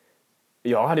här,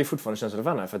 jag hade ju fortfarande känslor för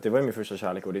henne, för att det var ju min första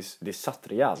kärlek och det satt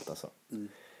rejält alltså.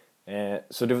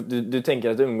 Så du tänker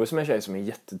att du umgås med en tjej som är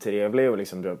jättetrevlig och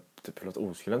liksom du har typ förlåt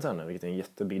oskulden till henne, vilket är en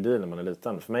jättebig deal när man är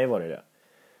liten. För mig var det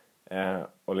det.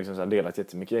 Och liksom så här delat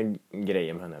jättemycket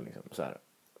grejer med henne liksom, så här.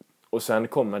 Och sen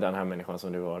kommer den här människan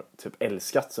som du har typ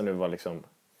älskat, som du var liksom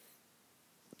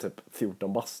typ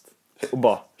 14 bast och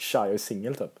bara tjej och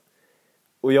singel typ.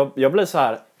 Och jag blev så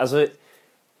här, alltså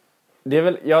det är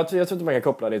väl, jag tror inte man kan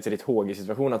koppla det till ditt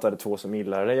HG-situation att du hade 2 som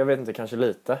gillade det. Jag vet inte, kanske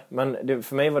lite. Men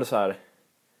för mig var det så här,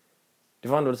 det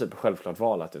var ändå typ självklart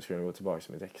val att jag skulle gå tillbaka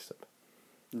till mitt ex typ.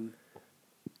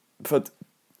 För att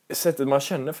sättet man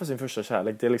känner för sin första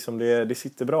kärlek, det är liksom, det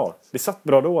sitter bra. Det satt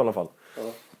bra då i alla fall.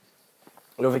 Ja.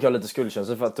 Och då fick jag lite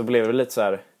skuldkänsla, för att då blev det lite så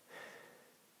här,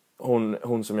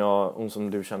 hon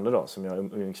som du kände då, som jag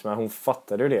umgicks med, hon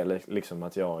fattade ju det liksom,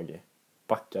 att jag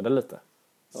backade lite.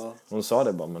 Ja. Hon sa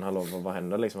det bara, men hallå, vad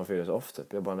händer liksom, varför är det så ofta?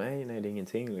 Jag bara, nej, det är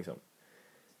ingenting liksom.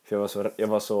 För jag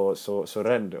var så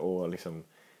rädd och liksom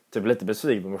typ lite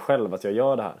besviken på mig själv att jag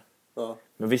gör det här. Ja.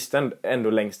 Men visste ändå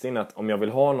längst in att om jag vill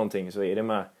ha någonting så är det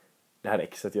med det här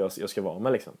exet jag ska vara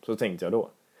med liksom. Så tänkte jag då.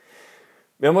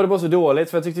 Men jag mådde bara så dåligt,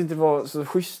 för jag tyckte inte det var så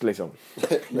schysst liksom.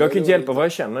 Jag kan inte hjälpa vad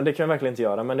jag känner, det kan jag verkligen inte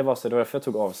göra. Men det var därför jag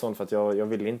tog avstånd, för att jag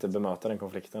ville inte bemöta den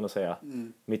konflikten och säga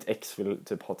mitt ex vill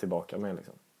typ ha tillbaka mig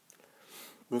liksom.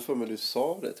 Men för mig, du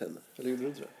sa det till henne, eller gjorde du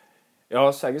inte det? Jag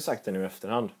har säkert sagt det nu i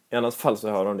efterhand. I annat fall så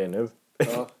hör hon det nu.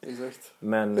 Ja, exakt.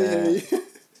 Men Hej.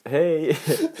 hej.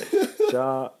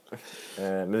 Tja.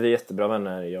 Men vi är jättebra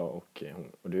vänner, jag och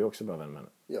hon. Och du är också bra vän med henne.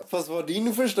 Ja. Fast var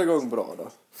din första gång bra då?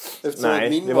 Eftersom Nej,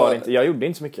 att min det var det inte. Jag gjorde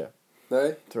inte så mycket,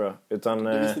 Nej, tror jag. Utan,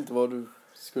 du visste inte vad du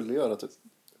skulle göra typ.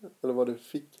 Eller vad du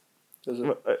fick.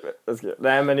 Kanske.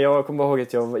 nej, men jag kommer ihåg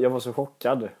att jag var så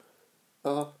chockad.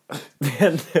 Ja. Det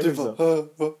hände Du liksom.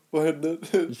 bara, vad hände?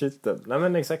 Shit. Nej,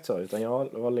 men exakt så. Utan jag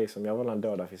var den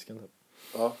döda fisken typ.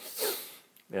 Ja.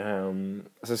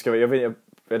 Så jag vet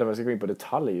inte om jag ska gå in på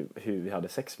detalj hur vi hade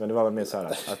sex, men det var väl mer så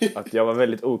här att jag var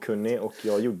väldigt okunnig och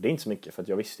jag gjorde inte så mycket för att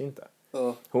jag visste inte.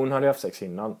 Ja. Hon hade ju haft sex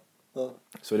innan. Ja.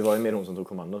 Så det var ju mer hon som tog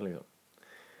kommandot liksom.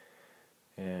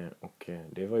 Och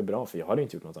det var ju bra, för jag hade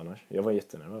inte gjort något annars. Jag var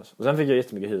jättenervös. Och sen fick jag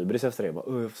jättemycket hybris efter det. Jag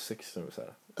bara, jag får sex nu så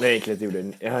här.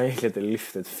 Jag har egentligen inte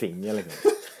lyft ett finger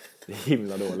liksom. Det är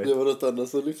himla dåligt. Det var något annat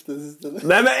som lyftes istället.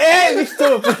 Nej men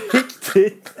Victor, på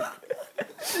riktigt!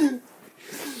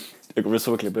 Jag kommer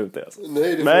så klippa ut det alltså.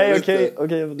 Nej, okej.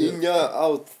 Inga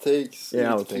outtakes,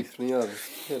 Inga utklippningar.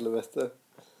 Helvete.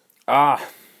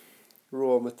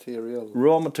 Raw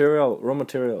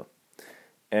material.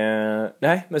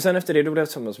 Nej, men sen efter det då blev jag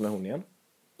tillsammans med hon igen.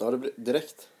 Ja, det blev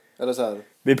direkt. Eller så här.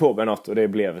 Vi påbörjade något och det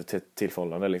blev till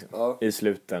förhållande liksom. Ja. I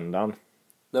slutändan.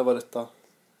 När var detta?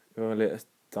 Det var väl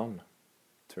ettan,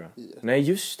 tror jag. I ett. Nej,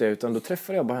 just det. Utan då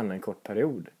träffade jag bara henne en kort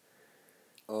period.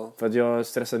 Ja. För att jag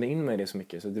stressade in mig det så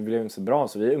mycket så det blev inte så bra.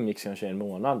 Så vi umgicks kanske en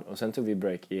månad och sen tog vi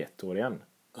break i 1 år igen.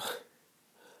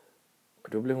 Och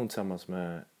då blev hon tillsammans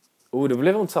med... då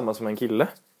blev hon tillsammans med en kille.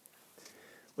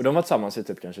 Och de var tillsammans i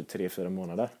typ kanske 3-4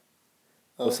 månader.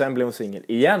 Ja. Och sen blev hon singel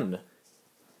igen.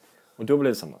 Och då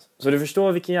blev det tillsammans. Så du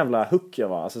förstår vilken jävla hook jag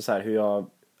var. Alltså så här, hur jag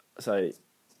så här,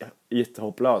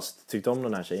 jättehopplöst tyckte om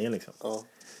den här tjejen liksom. Ja.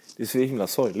 Det är så himla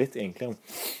sorgligt egentligen.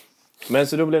 Men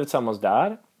så då blev vi tillsammans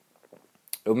där.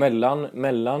 Och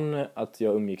mellan att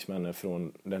jag umgicks med henne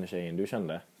från den tjejen du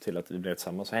kände till att vi blev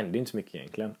tillsammans så hände inte så mycket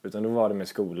egentligen. Utan då var det med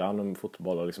skolan och med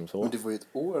fotboll och liksom så. Men det var ju ett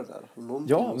år där.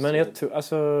 Ja, men jag tror,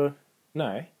 alltså,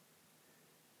 nej.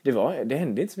 Det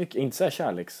hände inte så mycket, inte så här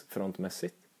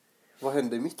kärleksfrontmässigt. Vad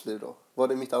hände i mitt liv då? Var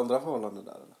det mitt andra förhållande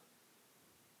där eller?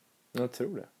 Jag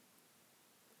tror det.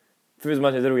 Förutom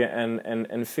att jag drog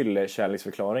en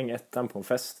fylle-kärleksförklaring ettan på en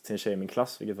fest till en tjej i min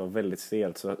klass, vilket var väldigt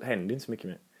stelt, så hände inte så mycket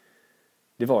mer.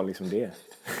 Det var liksom det.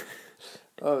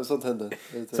 Ja, sånt hände.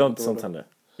 Sånt hände.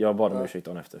 Jag bad om ursäkt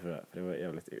dagen efter för det. För det var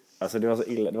jävligt... Alltså det var så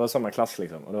illa. Det var samma klass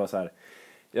liksom. Och det var så här...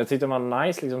 Jag tyckte man var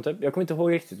nice liksom typ. Jag kommer inte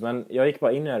ihåg riktigt. Men jag gick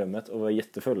bara in i det här rummet och var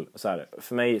jättefull. Och så här,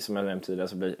 för mig som jag nämnt tidigare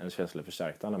så blir en känsla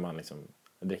förstärkta när man liksom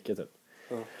dricker typ.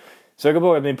 Ja. Så jag går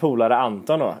ihåg att min polare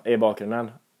Anton då är i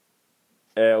bakgrunden.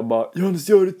 Och bara, Johannes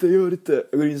gör det.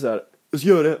 Jag går in så här. Jag ska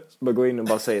göra det. Så bara går in och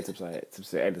bara säger typ så här. Typ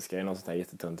så jag älskar dig. Något sånt här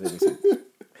jättetöntigt liksom.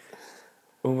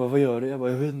 Och hon bara, vad gör du? Jag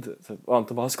bara, jag vet inte. Typ. Och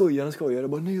Anton bara, han skojar. Jag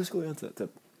bara, nej jag skojar inte. Typ.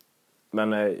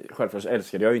 Men självklart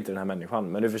älskade jag ju inte den här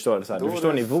människan. Men du förstår, så här, du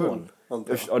förstår nivån.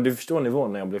 Du förstår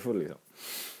nivån när jag blev full liksom.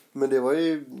 Men det var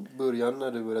ju början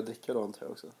när du började dricka då antar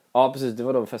jag också. Ja precis, det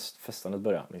var då festandet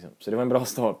började liksom. Så det var en bra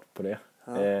start på det.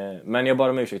 Ja. Men jag bad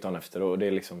om ursäkt dagen efter och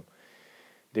det liksom...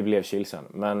 Det blev chill sen.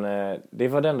 Men det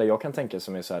var det enda jag kan tänka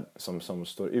som är så här, som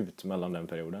står ut mellan den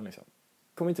perioden liksom.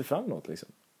 Kom inte fram något liksom.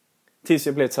 Tills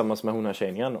jag blev tillsammans med hon här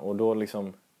tjejen igen. Och då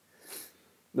liksom...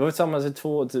 Då var vi tillsammans i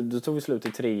 2... Då tog vi slut i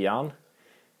 3:an.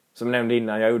 Som jag nämnde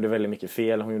innan, jag gjorde väldigt mycket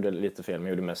fel. Hon gjorde lite fel, men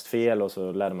jag gjorde mest fel. Och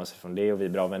så lärde man sig från det. Och vi är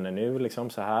bra vänner nu liksom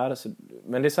så här. Så,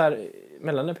 men det är så här...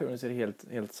 Mellan den perioden så är det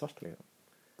helt svart liksom.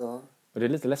 Ja. Och det är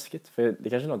lite läskigt. För det är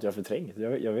kanske är något jag har förträngt. Jag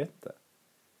vet inte. Jag vet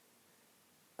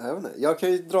inte. Jag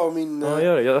kan ju dra min... Ja,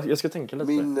 gör det. Jag ska tänka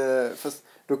lite min, fast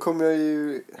då kommer jag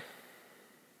ju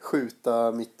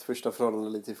skjuta mitt första förhållande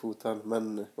lite i foten.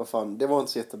 Men vad fan, det var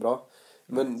inte så jättebra.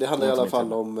 Men det handlar i alla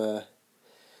fall om...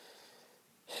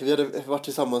 vi hade varit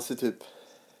tillsammans i typ...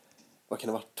 Vad kan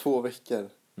det ha varit? 2 veckor.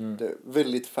 Det är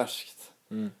väldigt färskt.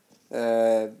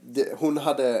 Hon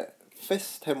hade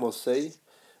fest hemma hos sig.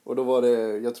 Och då var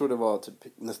det... Jag tror det var typ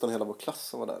nästan hela vår klass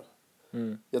som var där.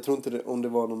 Jag tror inte om det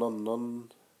var någon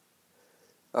annan...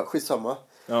 Ja, skitsamma.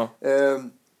 Ja.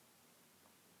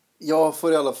 Jag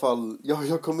får i alla fall...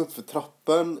 Jag kom upp för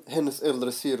trappen. Hennes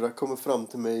äldre syrra kommer fram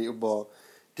till mig och bara...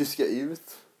 Du ska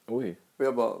ut. Oj. Och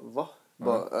jag bara, va?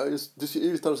 Bara, du ska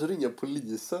ut, annars ringer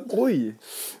polisen. Oj.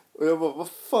 Och jag bara, vad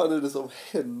fan är det som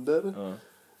händer?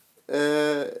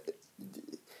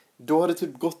 Då hade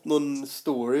typ gått någon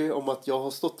story om att jag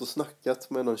har stått och snackat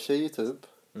med någon tjej typ.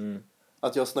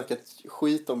 Att jag har snackat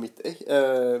skit om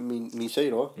min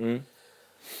tjej då.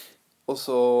 Och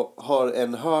så har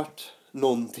en hört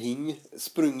någonting,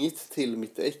 sprungit till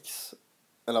mitt ex,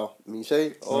 eller min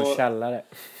tjej.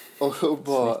 Och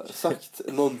bara sagt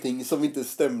någonting som inte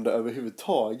stämde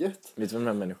överhuvudtaget. Vet du vem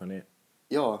den här människan är?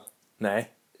 Ja.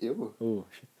 Nej. Jo. Oh,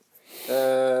 shit.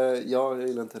 Jag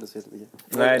gillar inte henne så jättemycket.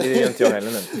 Nej, det gör inte jag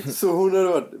heller nu. Så hon hade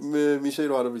varit, min tjej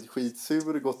då hade blivit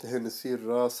skitsur, gått till hennes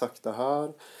syrra, sagt det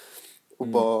här. Och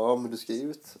bara, ja men du ska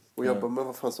ut. Och jag bara, men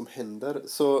vad fan som händer?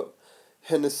 Så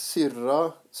hennes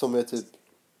syrra, som är typ,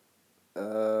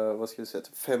 vad ska vi säga,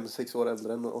 typ 5-6 år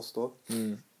äldre än oss då.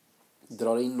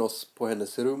 Drar in oss på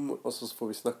hennes rum och så får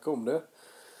vi snacka om det.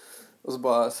 Och så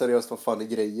bara, seriöst, vad fan är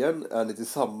grejen? Är ni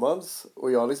tillsammans?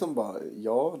 Och jag liksom bara,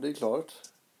 ja, det är klart.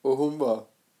 Och hon bara,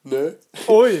 nej.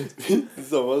 Oj!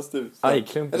 Tillsammans typ.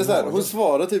 Eller så här,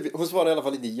 hon svarade i alla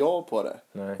fall inte ja på det.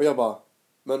 Nej. Och jag bara,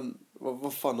 men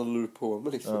vad fan håller du på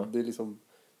med liksom? Ja. Det är liksom,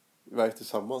 vi är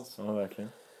tillsammans. Ja, verkligen.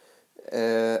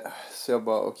 Så jag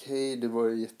bara, okej, det var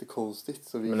ju jättekonstigt.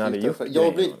 Så vi men hade gjort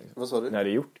grejer vad sa du? När hade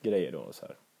gjort grejer då så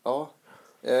här. Ja.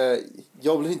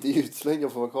 Jag blev inte utslängd,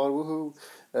 jag får vara kvar. Woho.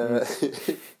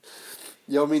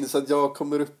 Jag minns att jag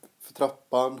kommer upp för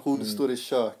trappan. Hon står i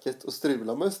köket och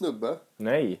strular med en snubbe.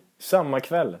 Nej, samma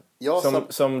kväll. Ja,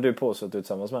 som du påstår att du är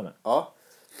tillsammans med henne. Ja.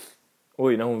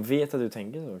 Oj, när hon vet att du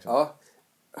tänker så också. Ja.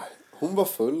 Hon var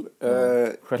full.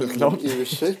 Självklart.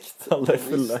 Ursäkt. Alla är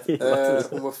fulla hela tiden.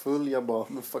 Hon var full. Jag bara,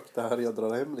 men fuck det här, jag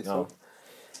drar hem liksom.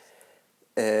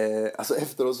 Ja. Alltså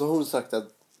efteråt så har hon sagt att,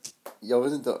 jag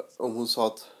vet inte om hon sa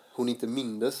att hon inte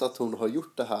mindes att hon har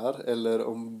gjort det här. Eller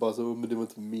om bara så, men det var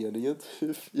inte meningen.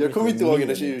 Jag kommer inte ihåg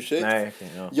hennes ursäkt. Nej,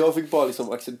 okay, ja. Jag fick bara liksom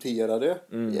acceptera det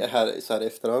så här i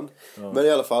efterhand. Ja. Men i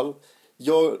alla fall,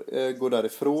 jag går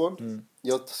därifrån.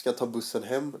 Jag ska ta bussen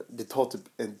hem. Det tar typ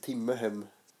 1 timme hem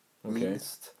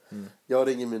minst. Jag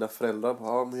ringer mina föräldrar.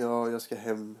 Ja, men jag ska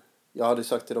hem. Jag hade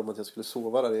sagt till dem att jag skulle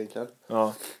sova där egentligen.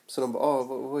 Ja. Så de bara,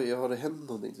 har det hänt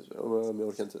någonting? Men jag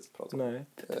orkar inte prata. Nej.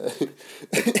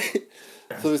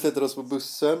 Så vi sätter oss på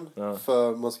bussen. Ja.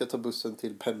 För man ska ta bussen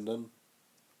till pendeln.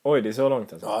 Oj, det är så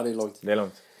långt alltså? Ja, det är långt. Det är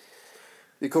långt.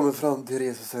 Vi kommer fram till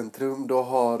resecentrum. Då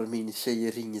har min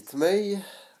tjej ringt mig.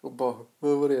 Och bara,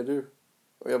 men var är du?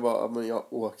 Och jag bara, men jag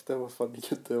åkte. Vad fan, ni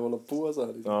kan inte hålla på så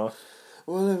här. Liksom. Ja.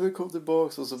 Och nej, vi kom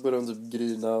tillbaka. Och så började hon typ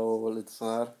grina och lite så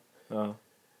här. Ja.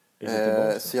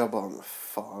 Så jag bara,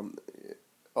 fan.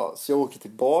 Ja, så jag åker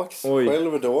tillbaks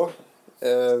själv då.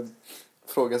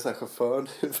 Frågar så här chauffören.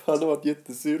 Han har varit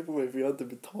jättesur på mig för jag har inte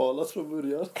betalat från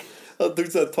början. Han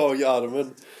tog så här tag i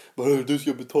armen. Bara, du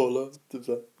ska betala. Typ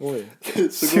så här. Oj.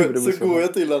 så går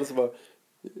jag till honom och så bara,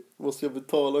 måste jag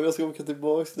betala om jag ska åka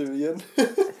tillbaks nu igen?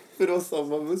 För det var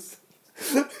samma buss.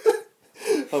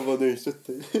 Han var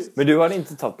nöjd. Men du hade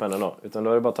inte tagit pennan då? Utan du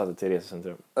hade bara tagit det till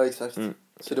resecentrum? Ja, exakt.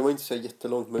 Så det var inte så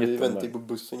jättelångt. Men vi väntade på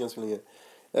bussen ganska länge.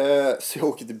 Så jag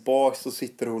åker tillbaka. Så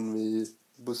sitter hon vid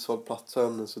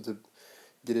busshållplatsen. Så typ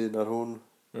grinar hon.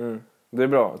 Det är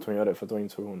bra att hon gör det. För att hon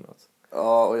inte såg hon alltså.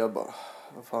 Ja, och jag bara,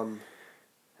 vad fan.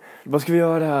 Vad ska vi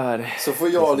göra här? Så får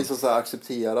jag liksom så här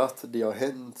acceptera att det har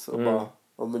hänt. Och bara,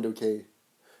 ja men det är okej.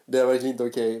 Det är verkligen inte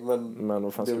okej. Men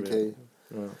vad fan det är okej.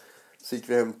 Så gick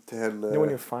vi hem till henne. No,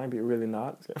 you're fine, but you're really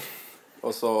not.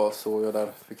 Och så såg jag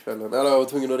där för kvällen. Eller jag var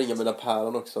tvungen att ringa mina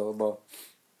päron också. Och bara,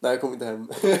 nej jag kom inte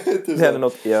hem. Typ det hände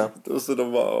något, ja. Och så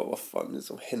de bara, vad fan är det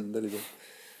som händer liksom.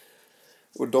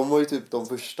 Och de var ju typ de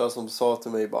första som sa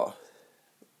till mig bara,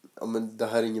 ja men det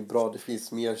här är inget bra. Det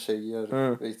finns mer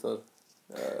tjejer, Victor.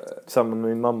 Samma med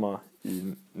min mamma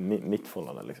i mitt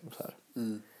förhållande liksom så här.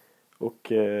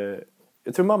 Och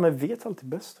jag tror mamma vet alltid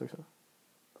bäst också.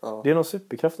 Ja. Det är någon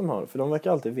superkraft de har. För de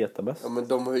verkar alltid veta bäst. Ja, men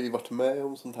de har ju varit med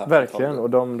om sånt här. Verkligen. Och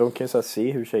de kan ju så här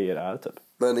se hur tjejer är typ.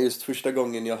 Men just första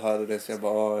gången jag hörde det så jag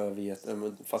bara, jag vet.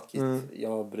 Men fuck it.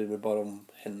 Jag bryr mig bara om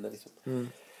henne liksom.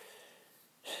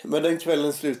 Men den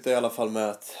kvällen slutade i alla fall med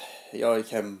att jag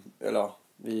gick hem. Eller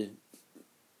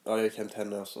jag gick hem till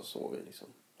henne och så sov vi liksom.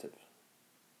 Typ.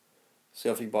 Så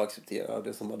jag fick bara acceptera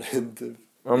det som hade hänt typ.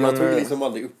 Ja, jag tog liksom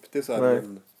aldrig upp det så här.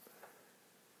 Men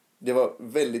det var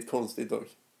väldigt konstigt dock.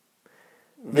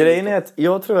 Grejen är att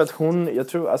jag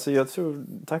tror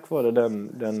tack vare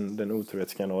den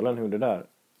otrohetskanalen hon gjorde där.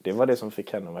 Det var det som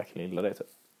fick henne att verkligen gilla det typ.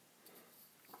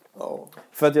 Ja.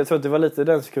 För att jag tror att det var lite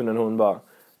den sekunden hon bara,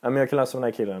 ja men jag kan läsa den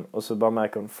här killen. Och så bara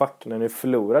märker hon, fuck, när nu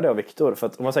förlorade jag Victor. För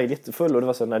att om man säger jättefull och det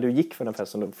var så när du gick för den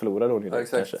festen då förlorade hon ju. Ja,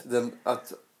 exakt.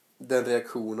 Den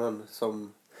reaktionen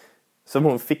som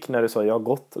hon fick när du sa jag har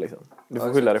gått liksom. Du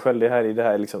får skylla dig själv. Det här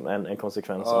är liksom en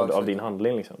konsekvens av din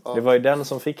handling liksom. Ja. Det var ju den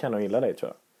som fick henne att gilla dig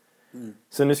tror jag.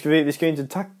 Så nu ska vi ska ju inte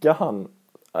tacka han.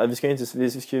 Vi ska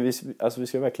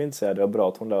verkligen inte säga att det var bra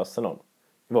att hon löste någon.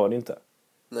 Det var det inte.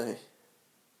 Nej.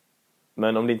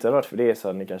 Men om det inte hade varit för det så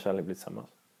hade ni kanske aldrig blivit tillsammans.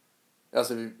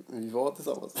 Alltså vi var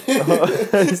tillsammans.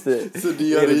 Just det. Så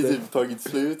det hade ju typ tagit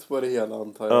slut på det hela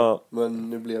antar jag. Ja. Men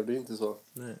nu blev det ju inte så.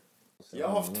 Nej. Jag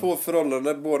har haft 2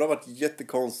 förhållanden, båda har varit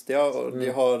jättekonstiga och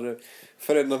det har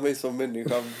förändrat mig som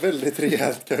människa väldigt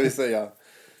rejält kan vi säga.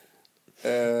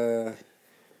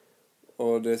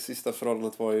 Och det sista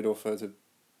förhållandet var ju då för typ,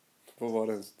 vad var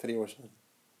det, 3 år sedan?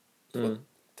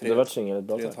 Det har varit singel ett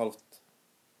bra tag. 3,5.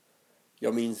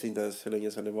 Jag minns inte ens hur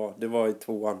länge sedan det var. Det var i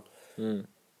 2:an.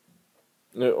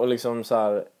 Nu, och liksom så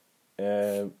här,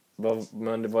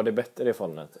 men var det bättre det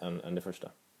förhållandet än det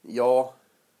första? Ja.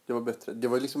 Det var bättre. Det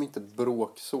var liksom inte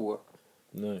bråk så.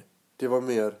 Nej. Det var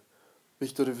mer,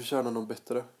 Victor du förtjänar någon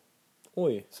bättre.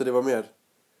 Oj. Så det var mer.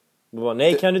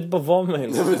 Nej, kan du inte bara vara med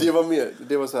henne? Nej, men det var mer.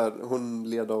 Det var så här, hon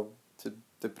led av typ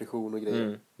depression och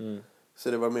grejer.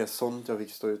 Så det var mer sånt jag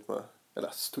fick stå ut med. Eller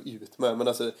stå ut med, men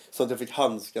alltså sånt jag fick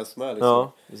handskas med liksom.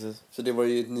 Ja, precis. Så det var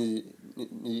ju en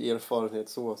ny erfarenhet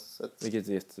så sett.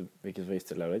 Vilket var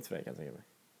jättelärorikt för dig kan jag tänka mig.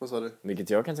 Vad sa du? Vilket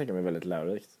jag kan tänka mig väldigt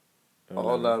lärorikt.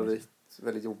 Ja, lärorikt.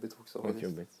 Väldigt jobbigt också. Väldigt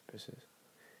jobbigt, precis.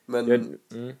 Men det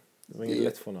var inget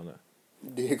lätt förhållande.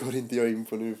 Det går inte jag in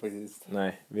på nu faktiskt.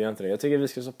 Nej, vi gör inte det. Jag tycker vi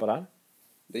ska stoppa där.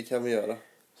 Det kan vi göra.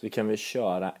 Så kan vi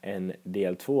köra en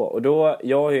del 2. Och då,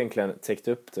 jag har egentligen täckt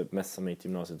upp typ mest som mitt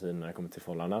gymnasietid när jag kommer till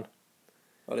förhållanden.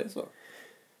 Ja, det är så.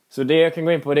 Så det jag kan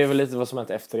gå in på det är väl lite vad som hänt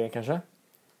efter det kanske.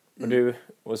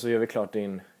 Och så gör vi klart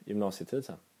din gymnasietid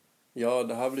sen. Ja,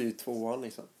 det här blir ju 2:an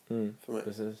liksom. För mig.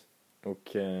 Precis.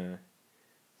 Och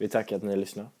vi tackar att ni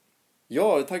lyssnar.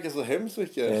 Ja, jag tackar så hemskt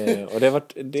mycket. Och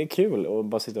det är kul att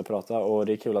bara sitta och prata. Och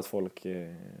det är kul att folk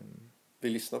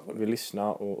vill lyssna på det. Vill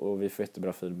lyssna och vi får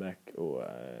jättebra feedback. Och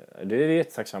det är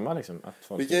jättetacksamma liksom. Att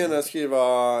folk ni kan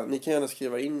gärna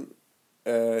skriva in.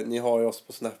 Ni har ju oss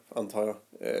på Snap, antar jag.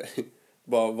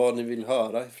 Bara vad ni vill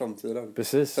höra i framtiden.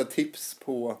 Precis. Så tips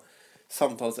på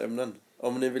samtalsämnen.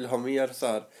 Om ni vill ha mer så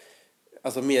här,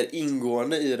 alltså mer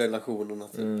ingående i relationerna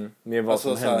typ. Mer vad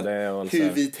alltså, som hände och hur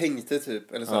vi tänkte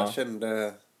typ, eller så här, ja.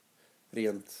 kände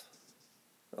rent.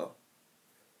 Ja.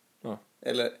 Ja.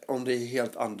 Eller om det är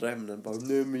helt andra ämnen, bara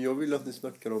nej men jag vill att ni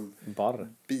snackar om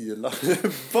bilar.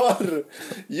 Barr.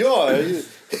 Ja,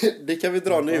 det kan vi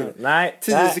dra nu. Nej.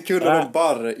 10 sekunder om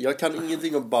barr. Jag kan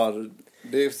ingenting om barr.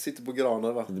 Det sitter på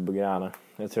granar, va? Sitter på granar.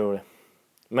 Jag tror det.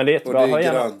 Men det är jättebra. Och det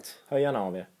är grönt. Hör gärna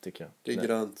av er, tycker jag. Det är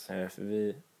grönt. För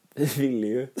vi vill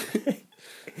ju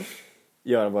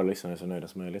göra våra lyssnare så nöjda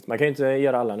som möjligt. Man kan ju inte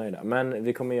göra alla nöjda, men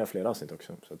vi kommer göra fler avsnitt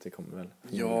också, så att det kommer väl.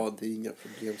 Ja, det är inga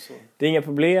problem så. Det är inga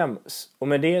problem. Och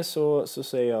med det så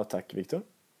säger jag tack, Viktor.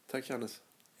 Tack, Hannes.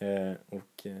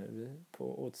 Och vi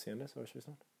på återseende så hörs vi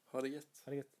snart. Ha det gött.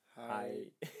 Ha det gött. Hej.